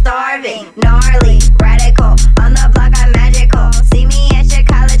up, I'm starving. Gnarly, radical, on the block I'm magical. See me at your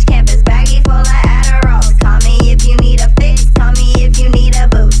college campus, baggy full of Adderalls. Call me if you need a fix, call me if you need a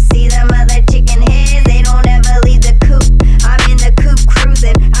boost. See them other chicken heads, they don't ever leave the coop. I'm in the coupe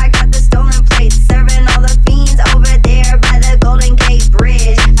cruising, I got the stolen plates, serving all the fiends over there by the Golden Gate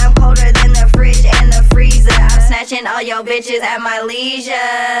Bridge. I'm colder than the fridge and the freezer. I'm snatching all your bitches at my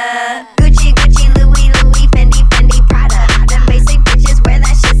leisure. Gucci, Louis, Fendi, Prada. Them basic bitches wear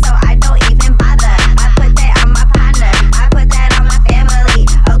that shit, so I don't even bother. I put that on my partner, I put that on my family.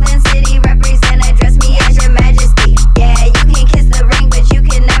 Oakland City representative, dress me as your majesty. Yeah, you can kiss the ring, but you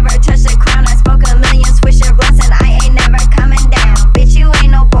can never touch the crown. I smoke a million Swisher blunts and I ain't never coming down. Bitch, you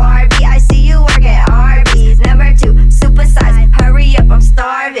ain't no Barbie, I see you work at Arby's. Number 2, supersize, hurry up, I'm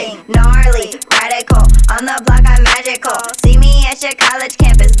starving. Gnarly, radical, on the block I'm magical. See me at your college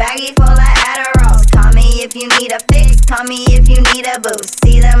campus, baggy full of Adderalls. Call me if you need a fix, call me if you need a boost.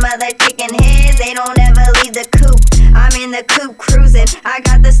 See them other chicken heads, they don't ever leave the coop. I'm in the coupe cruising, I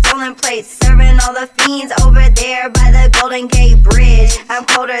got the stolen plates, serving all the fiends over there by the Golden Gate Bridge. I'm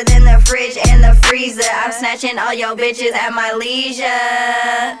colder than the fridge and the freezer. I'm snatching all your bitches at my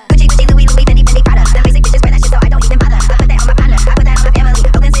leisure. Gucci, Louis, Fendi, Prada. Them basic bitches wear that shit, so I don't even bother. I put that on my partner, I put that on my family.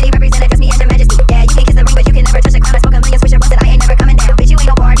 Oakland City representative, dress me as your majesty. Yeah, you can kiss the ring, but you can never touch the crown. I smoke a million Swisher blunts and I ain't never coming down. Bitch, you ain't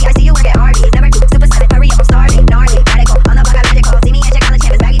no Barbie, I see you work at Arby's. Number 2, supersize, hurry up, I'm starving. Gnarly, radical, on the block I'm magical. See me at your college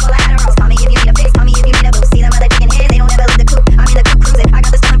campus, baggy full of Adderalls. Call me if you need a fix, call me if you need a boost. See them other chicken heads, they don't ever leave the coop. I'm in the coupe cruising, I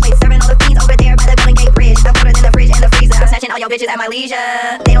got the stolen plates, serving all the fiends over there by the Golden Gate Bridge. I'm colder than the fridge and the freezer. I'm snatching all your bitches at my leisure.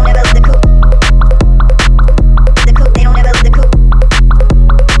 They don't ever leave the coop. The coop, they don't ever leave the coop.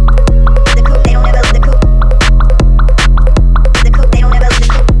 The coop, they don't ever leave the coop. The coop, they don't ever leave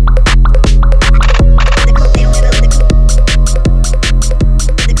the coop. The coop, they don't ever leave the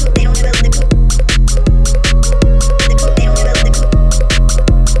coop. The coop, they don't ever leave the coop. The coop, they don't ever leave the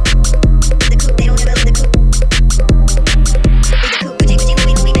coop. The coop, they don't ever leave the coop. Gucci,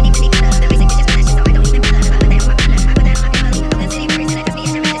 Louis, Fendi, Prada. The basic bitches wear that shit, so I don't even bother. I put that on my partner, I put that on my family. Oakland City representative, dress me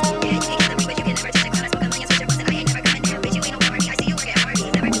as your majesty. Yeah, you can kiss the ring, but you can never touch the crown. I smoke a million Swisher blunts and I ain't never coming down. Bitch, you ain't no Barbie, I see you work at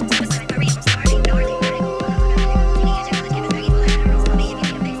Arby's. Number 2, supersize, hurry up, I'm starving. Gnarly, radical, see me at your college campus, baggy full of Adderalls. Call me if you need a fix, call me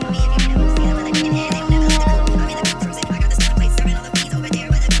if you need a boost. See them other chicken heads, they don't ever leave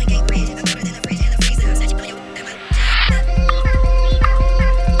the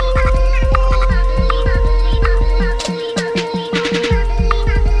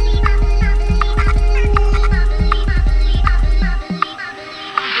coop. I'm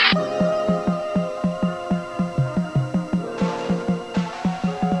in the coupe cruising, I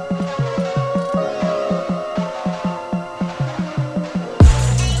got the stolen plates, serving all the fiends over there by the Golden Gate Bridge. I'm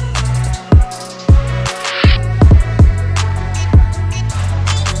colder than the fridge and the freezer. I'm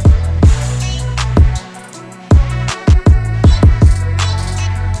snatching all your at my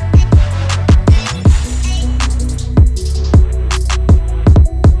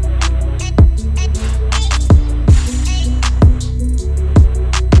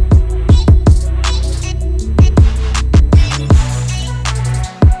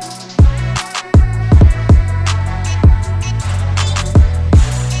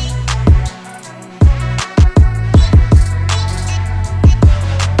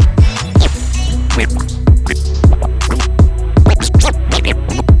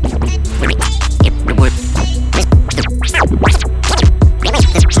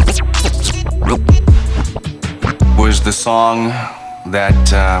Song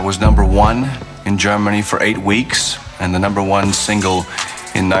that was number 1 in Germany for 8 weeks and the number 1 single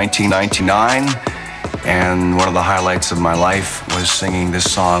in 1999. And one of the highlights of my life was singing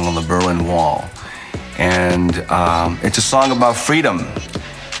this song on the Berlin Wall. And it's a song about freedom.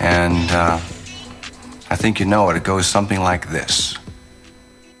 And I think you know it. It goes something like this.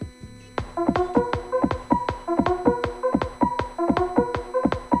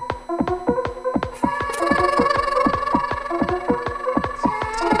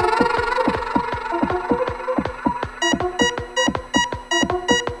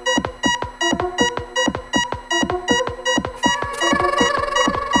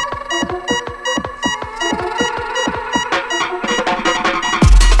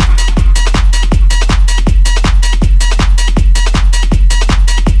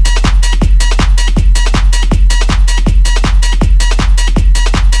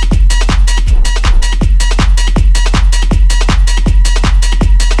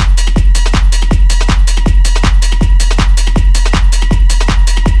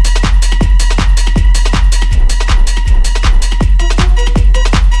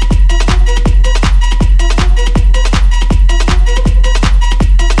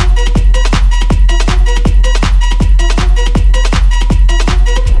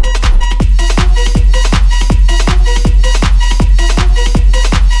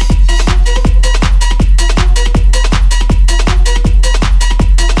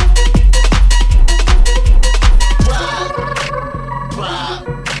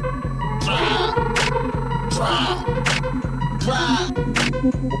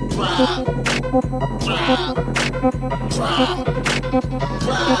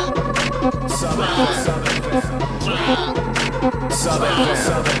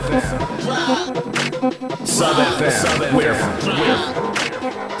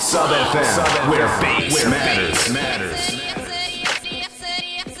 Where bass matters.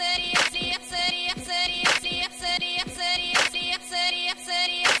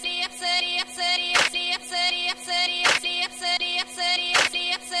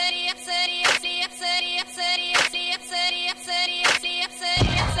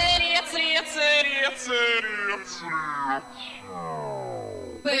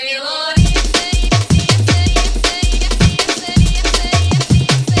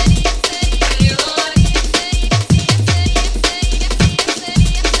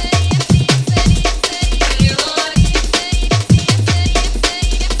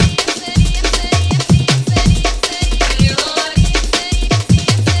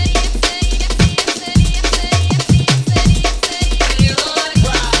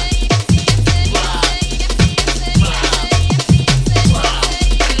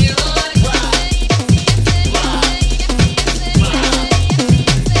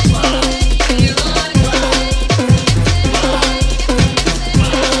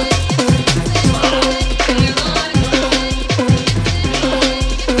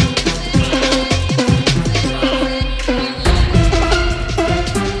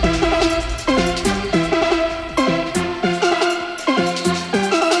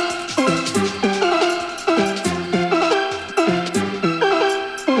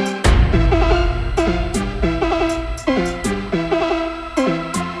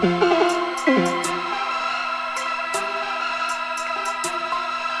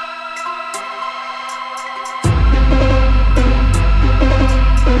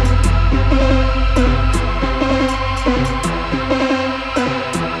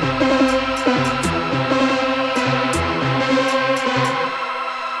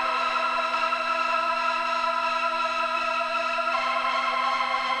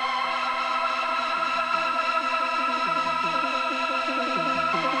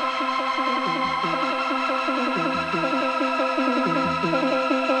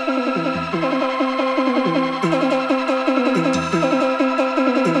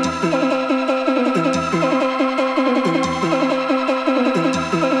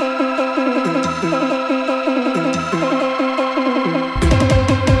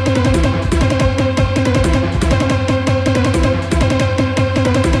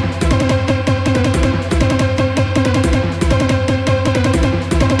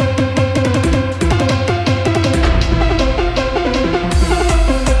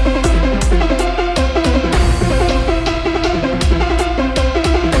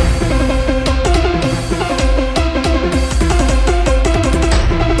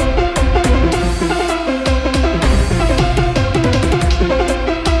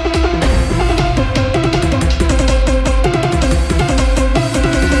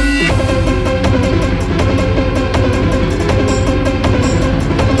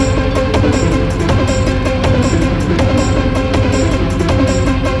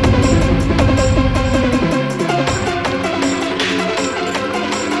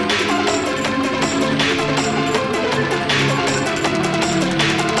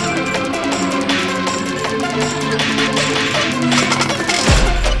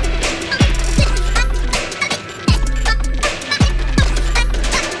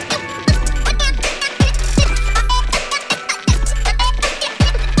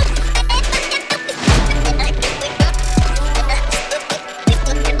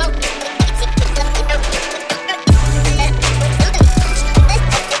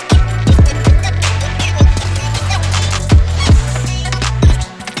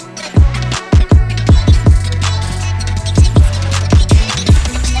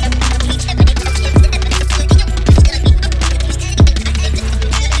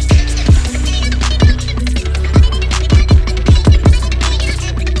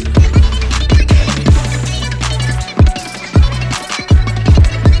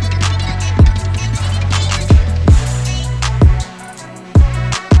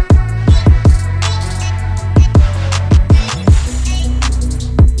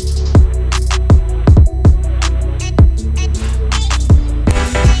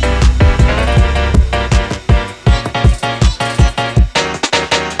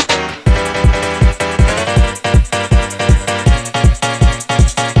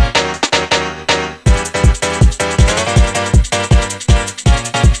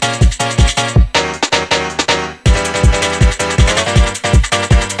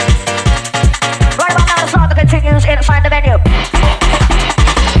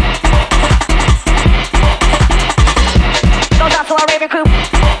 Arabian crew.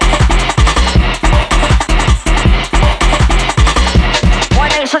 One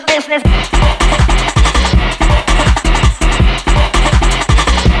nation business.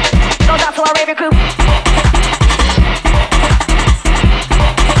 Goes out to our Arabian crew.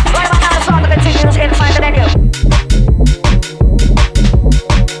 Right about now, the song continues in Find an Echo.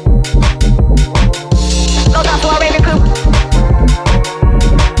 Goes out to our Arabian crew.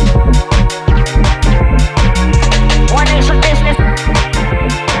 One nation business.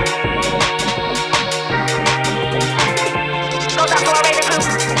 Goes out to our Arabian crew.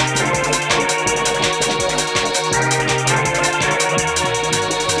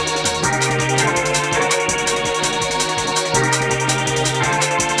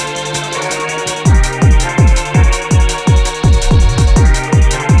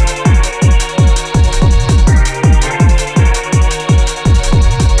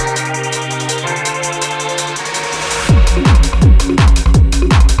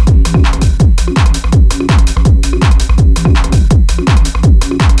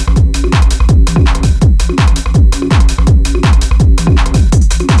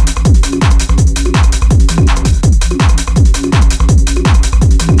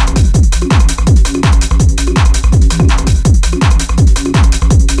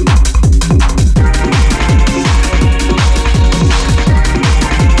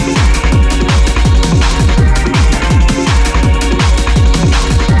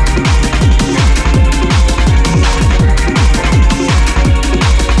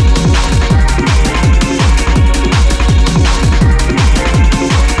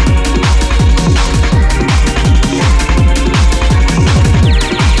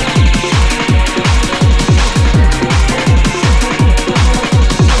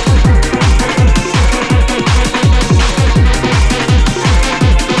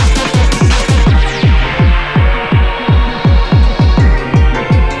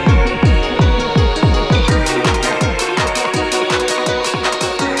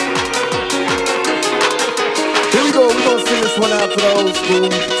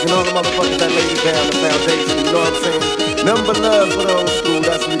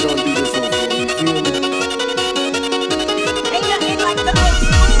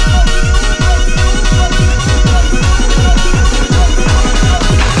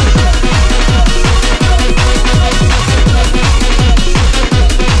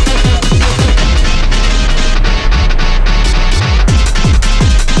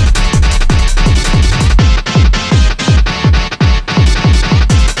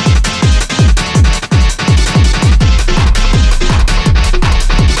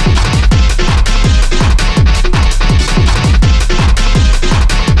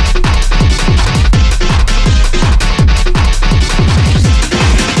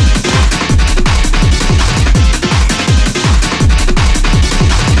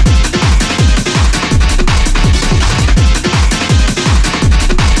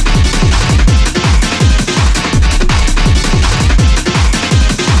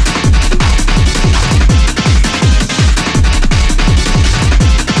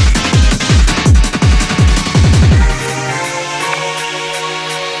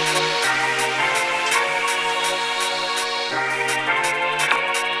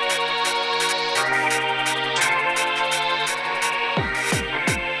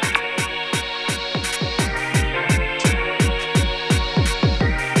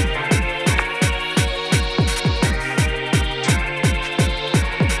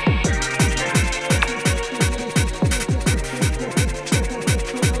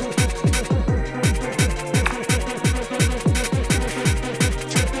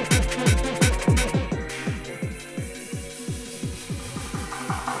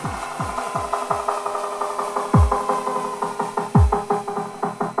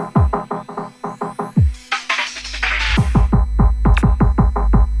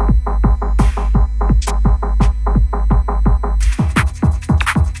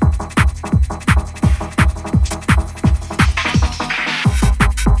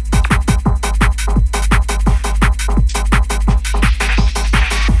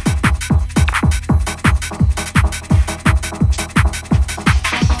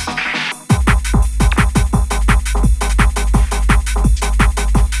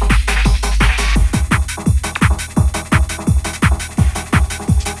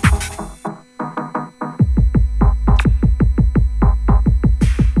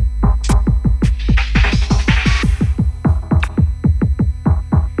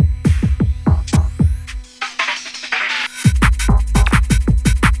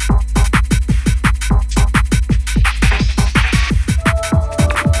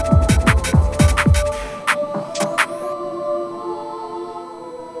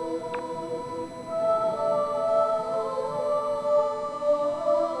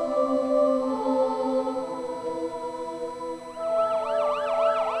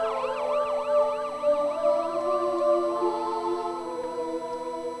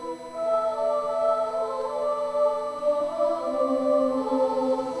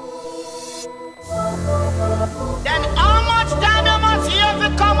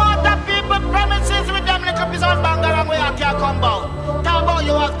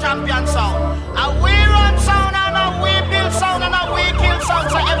 have champion sound. And we run sound and we build sound and we kill sound.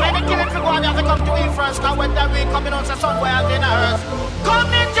 So if any killing to go, you have to come to me first. Cause when that we coming on, so somewhere out in the earth. Come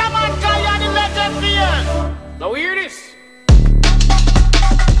Ninja Man, cause you're the legend for you. Now hear this.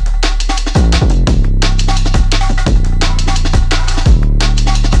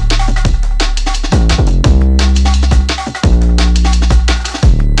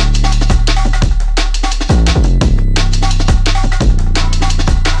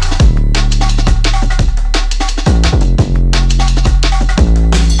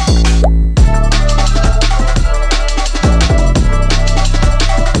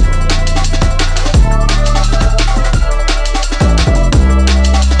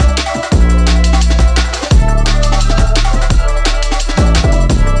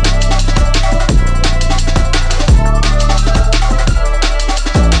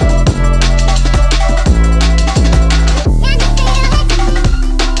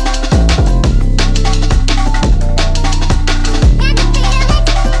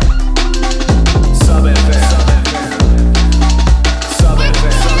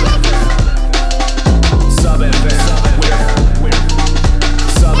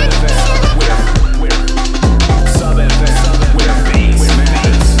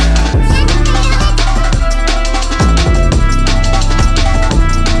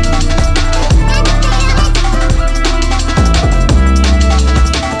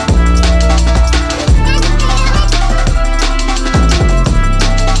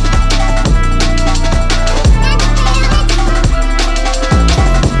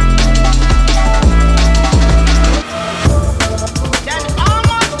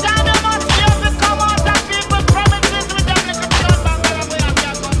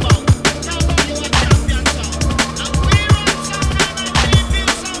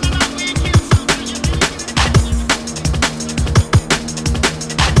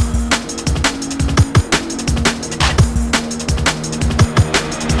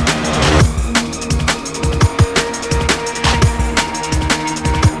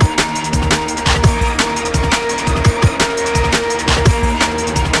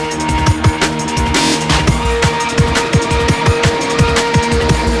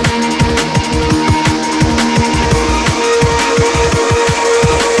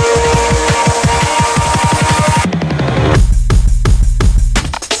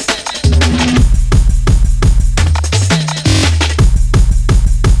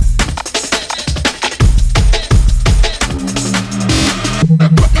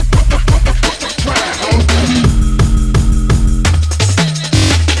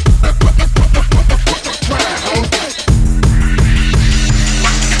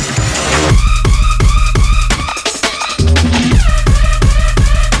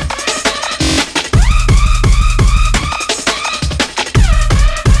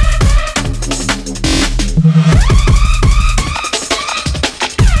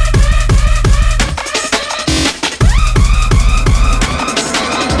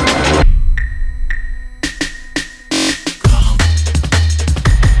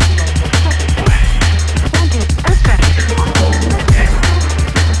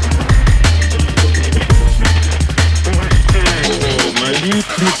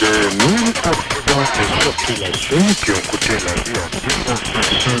 qui ont coûté la vie à 19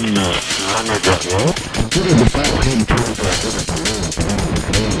 personnes l'année dernière.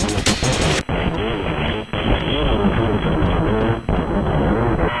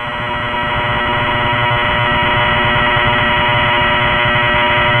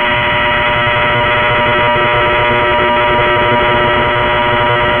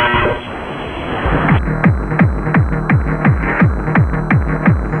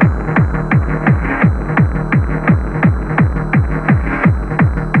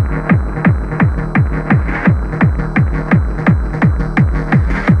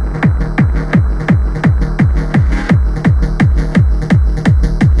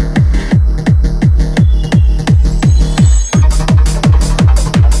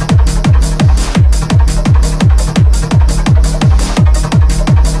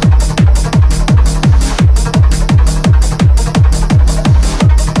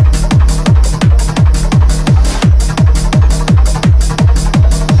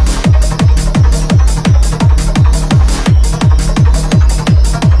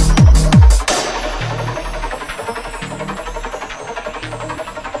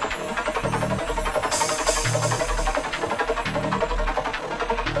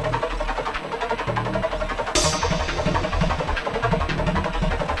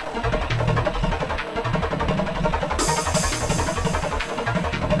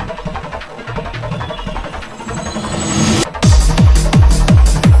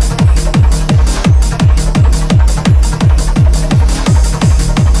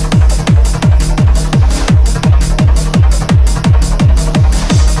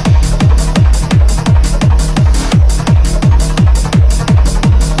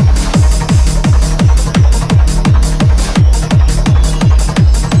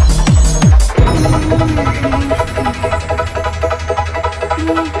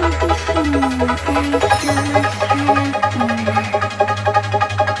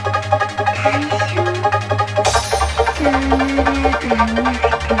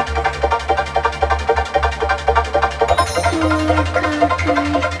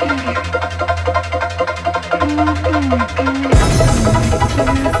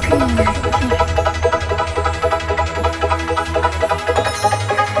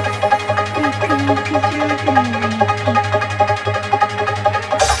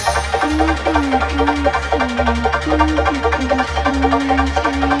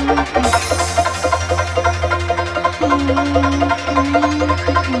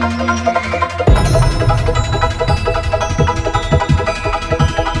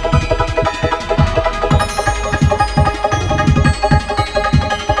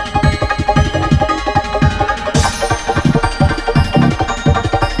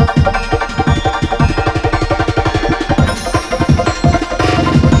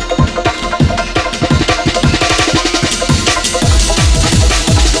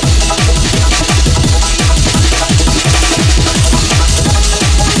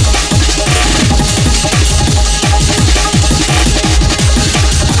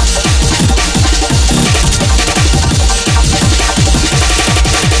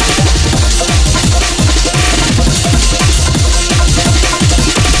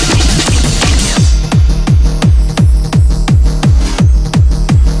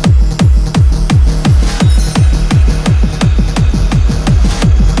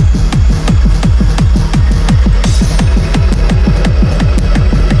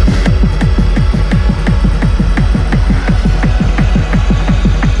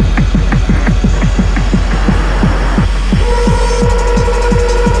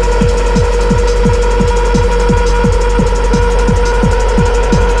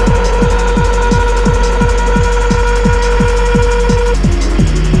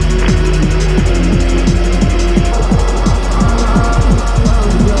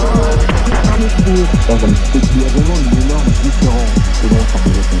 il y a vraiment une énorme différence selon quand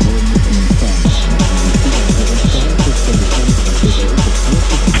vous êtes un homme ou une femme.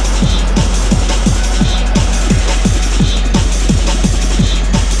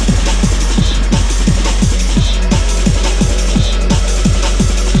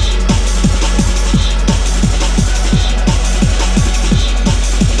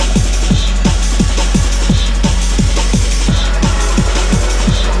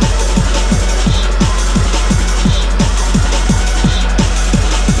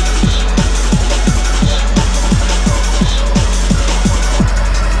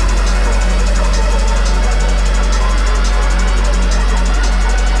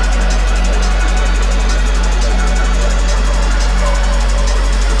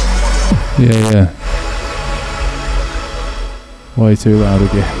 Yeah. Way too loud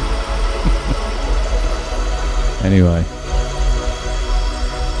again. Anyway.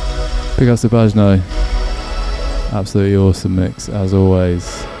 Big up to Bajno. Absolutely awesome mix, as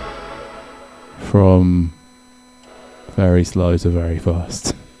always. From very slow to very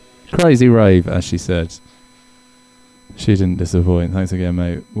fast. Crazy rave, as she said. She didn't disappoint. Thanks again,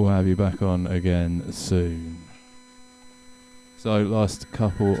 mate. We'll have you back on again soon. So, last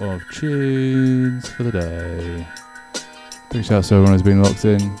couple of tunes for the day. Big shout out to everyone who's been locked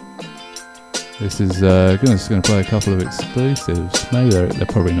in. This is just going to play a couple of exclusives. Maybe they're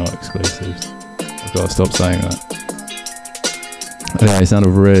probably not exclusives. I've got to stop saying that. Okay, sound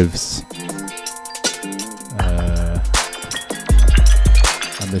of Rivs.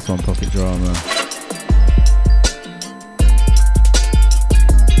 And this one, Pocket Drama.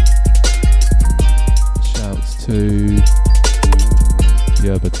 Shouts to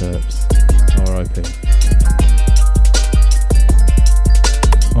Yerba Terps, R.I.P.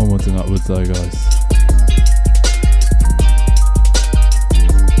 Onwards and upwards though, guys.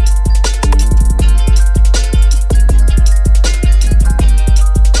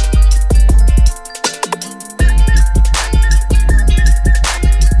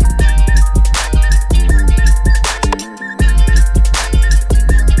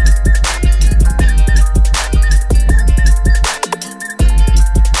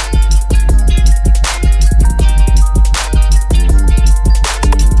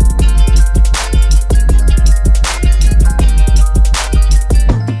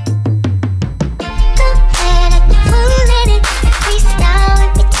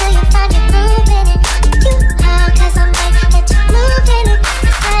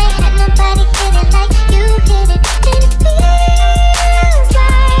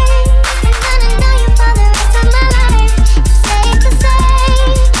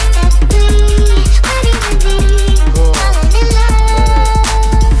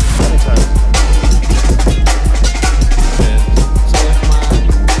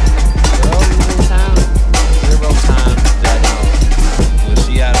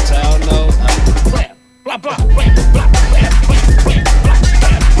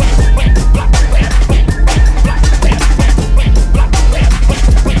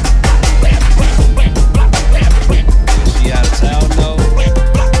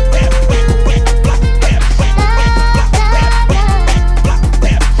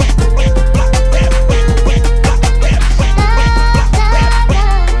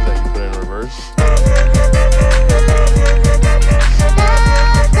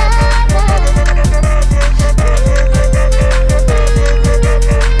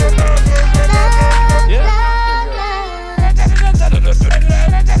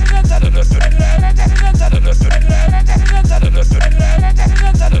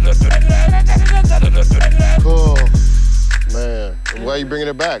 Why are you bringing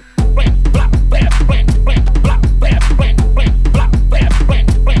it back?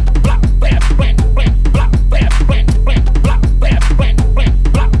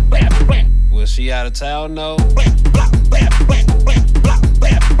 Was she out of town? No. What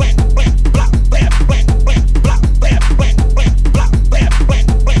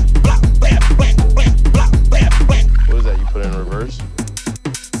is that? You put it in reverse?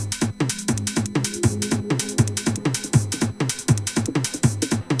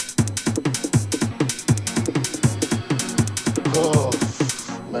 Oh,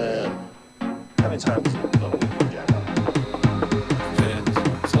 man. How many times did you jack up?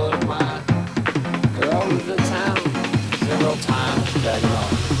 So if my girl was in town, several times jacking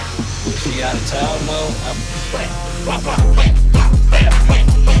off. Was she out of town? No.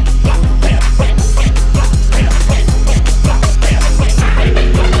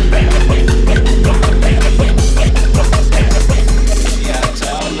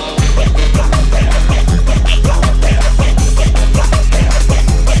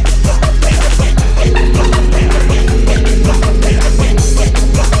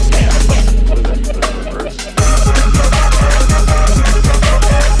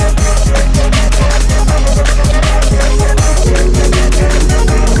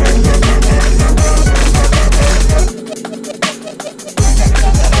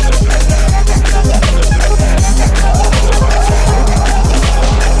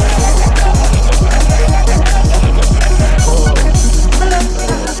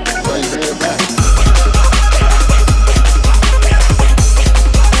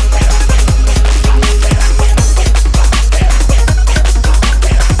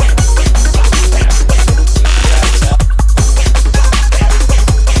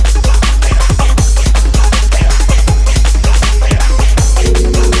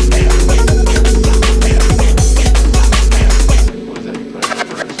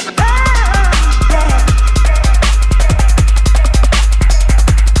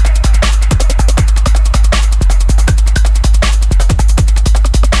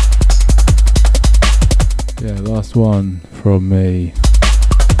 Last one from me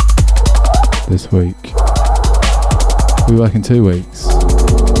this week. We'll be back in 2 weeks.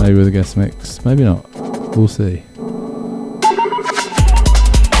 Maybe with a guest mix, maybe not. We'll see.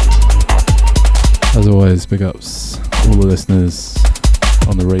 As always, big ups all the listeners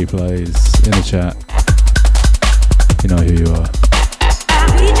on the replays, in the chat. You know who you are.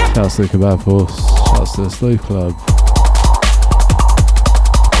 Shouts to the Kebab Force, shouts to the Sleuth Club,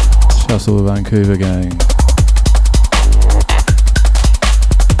 shouts to all the Vancouver gang.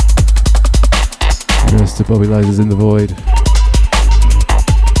 Here's to Bobby Lasers in the Void.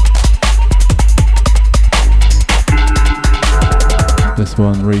 This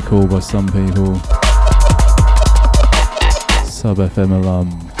one recalled by some people. Sub FM alum.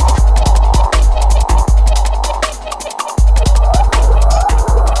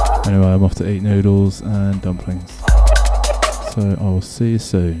 Anyway, I'm off to eat noodles and dumplings. So I will see you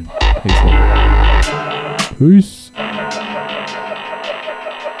soon. Peace out. Peace.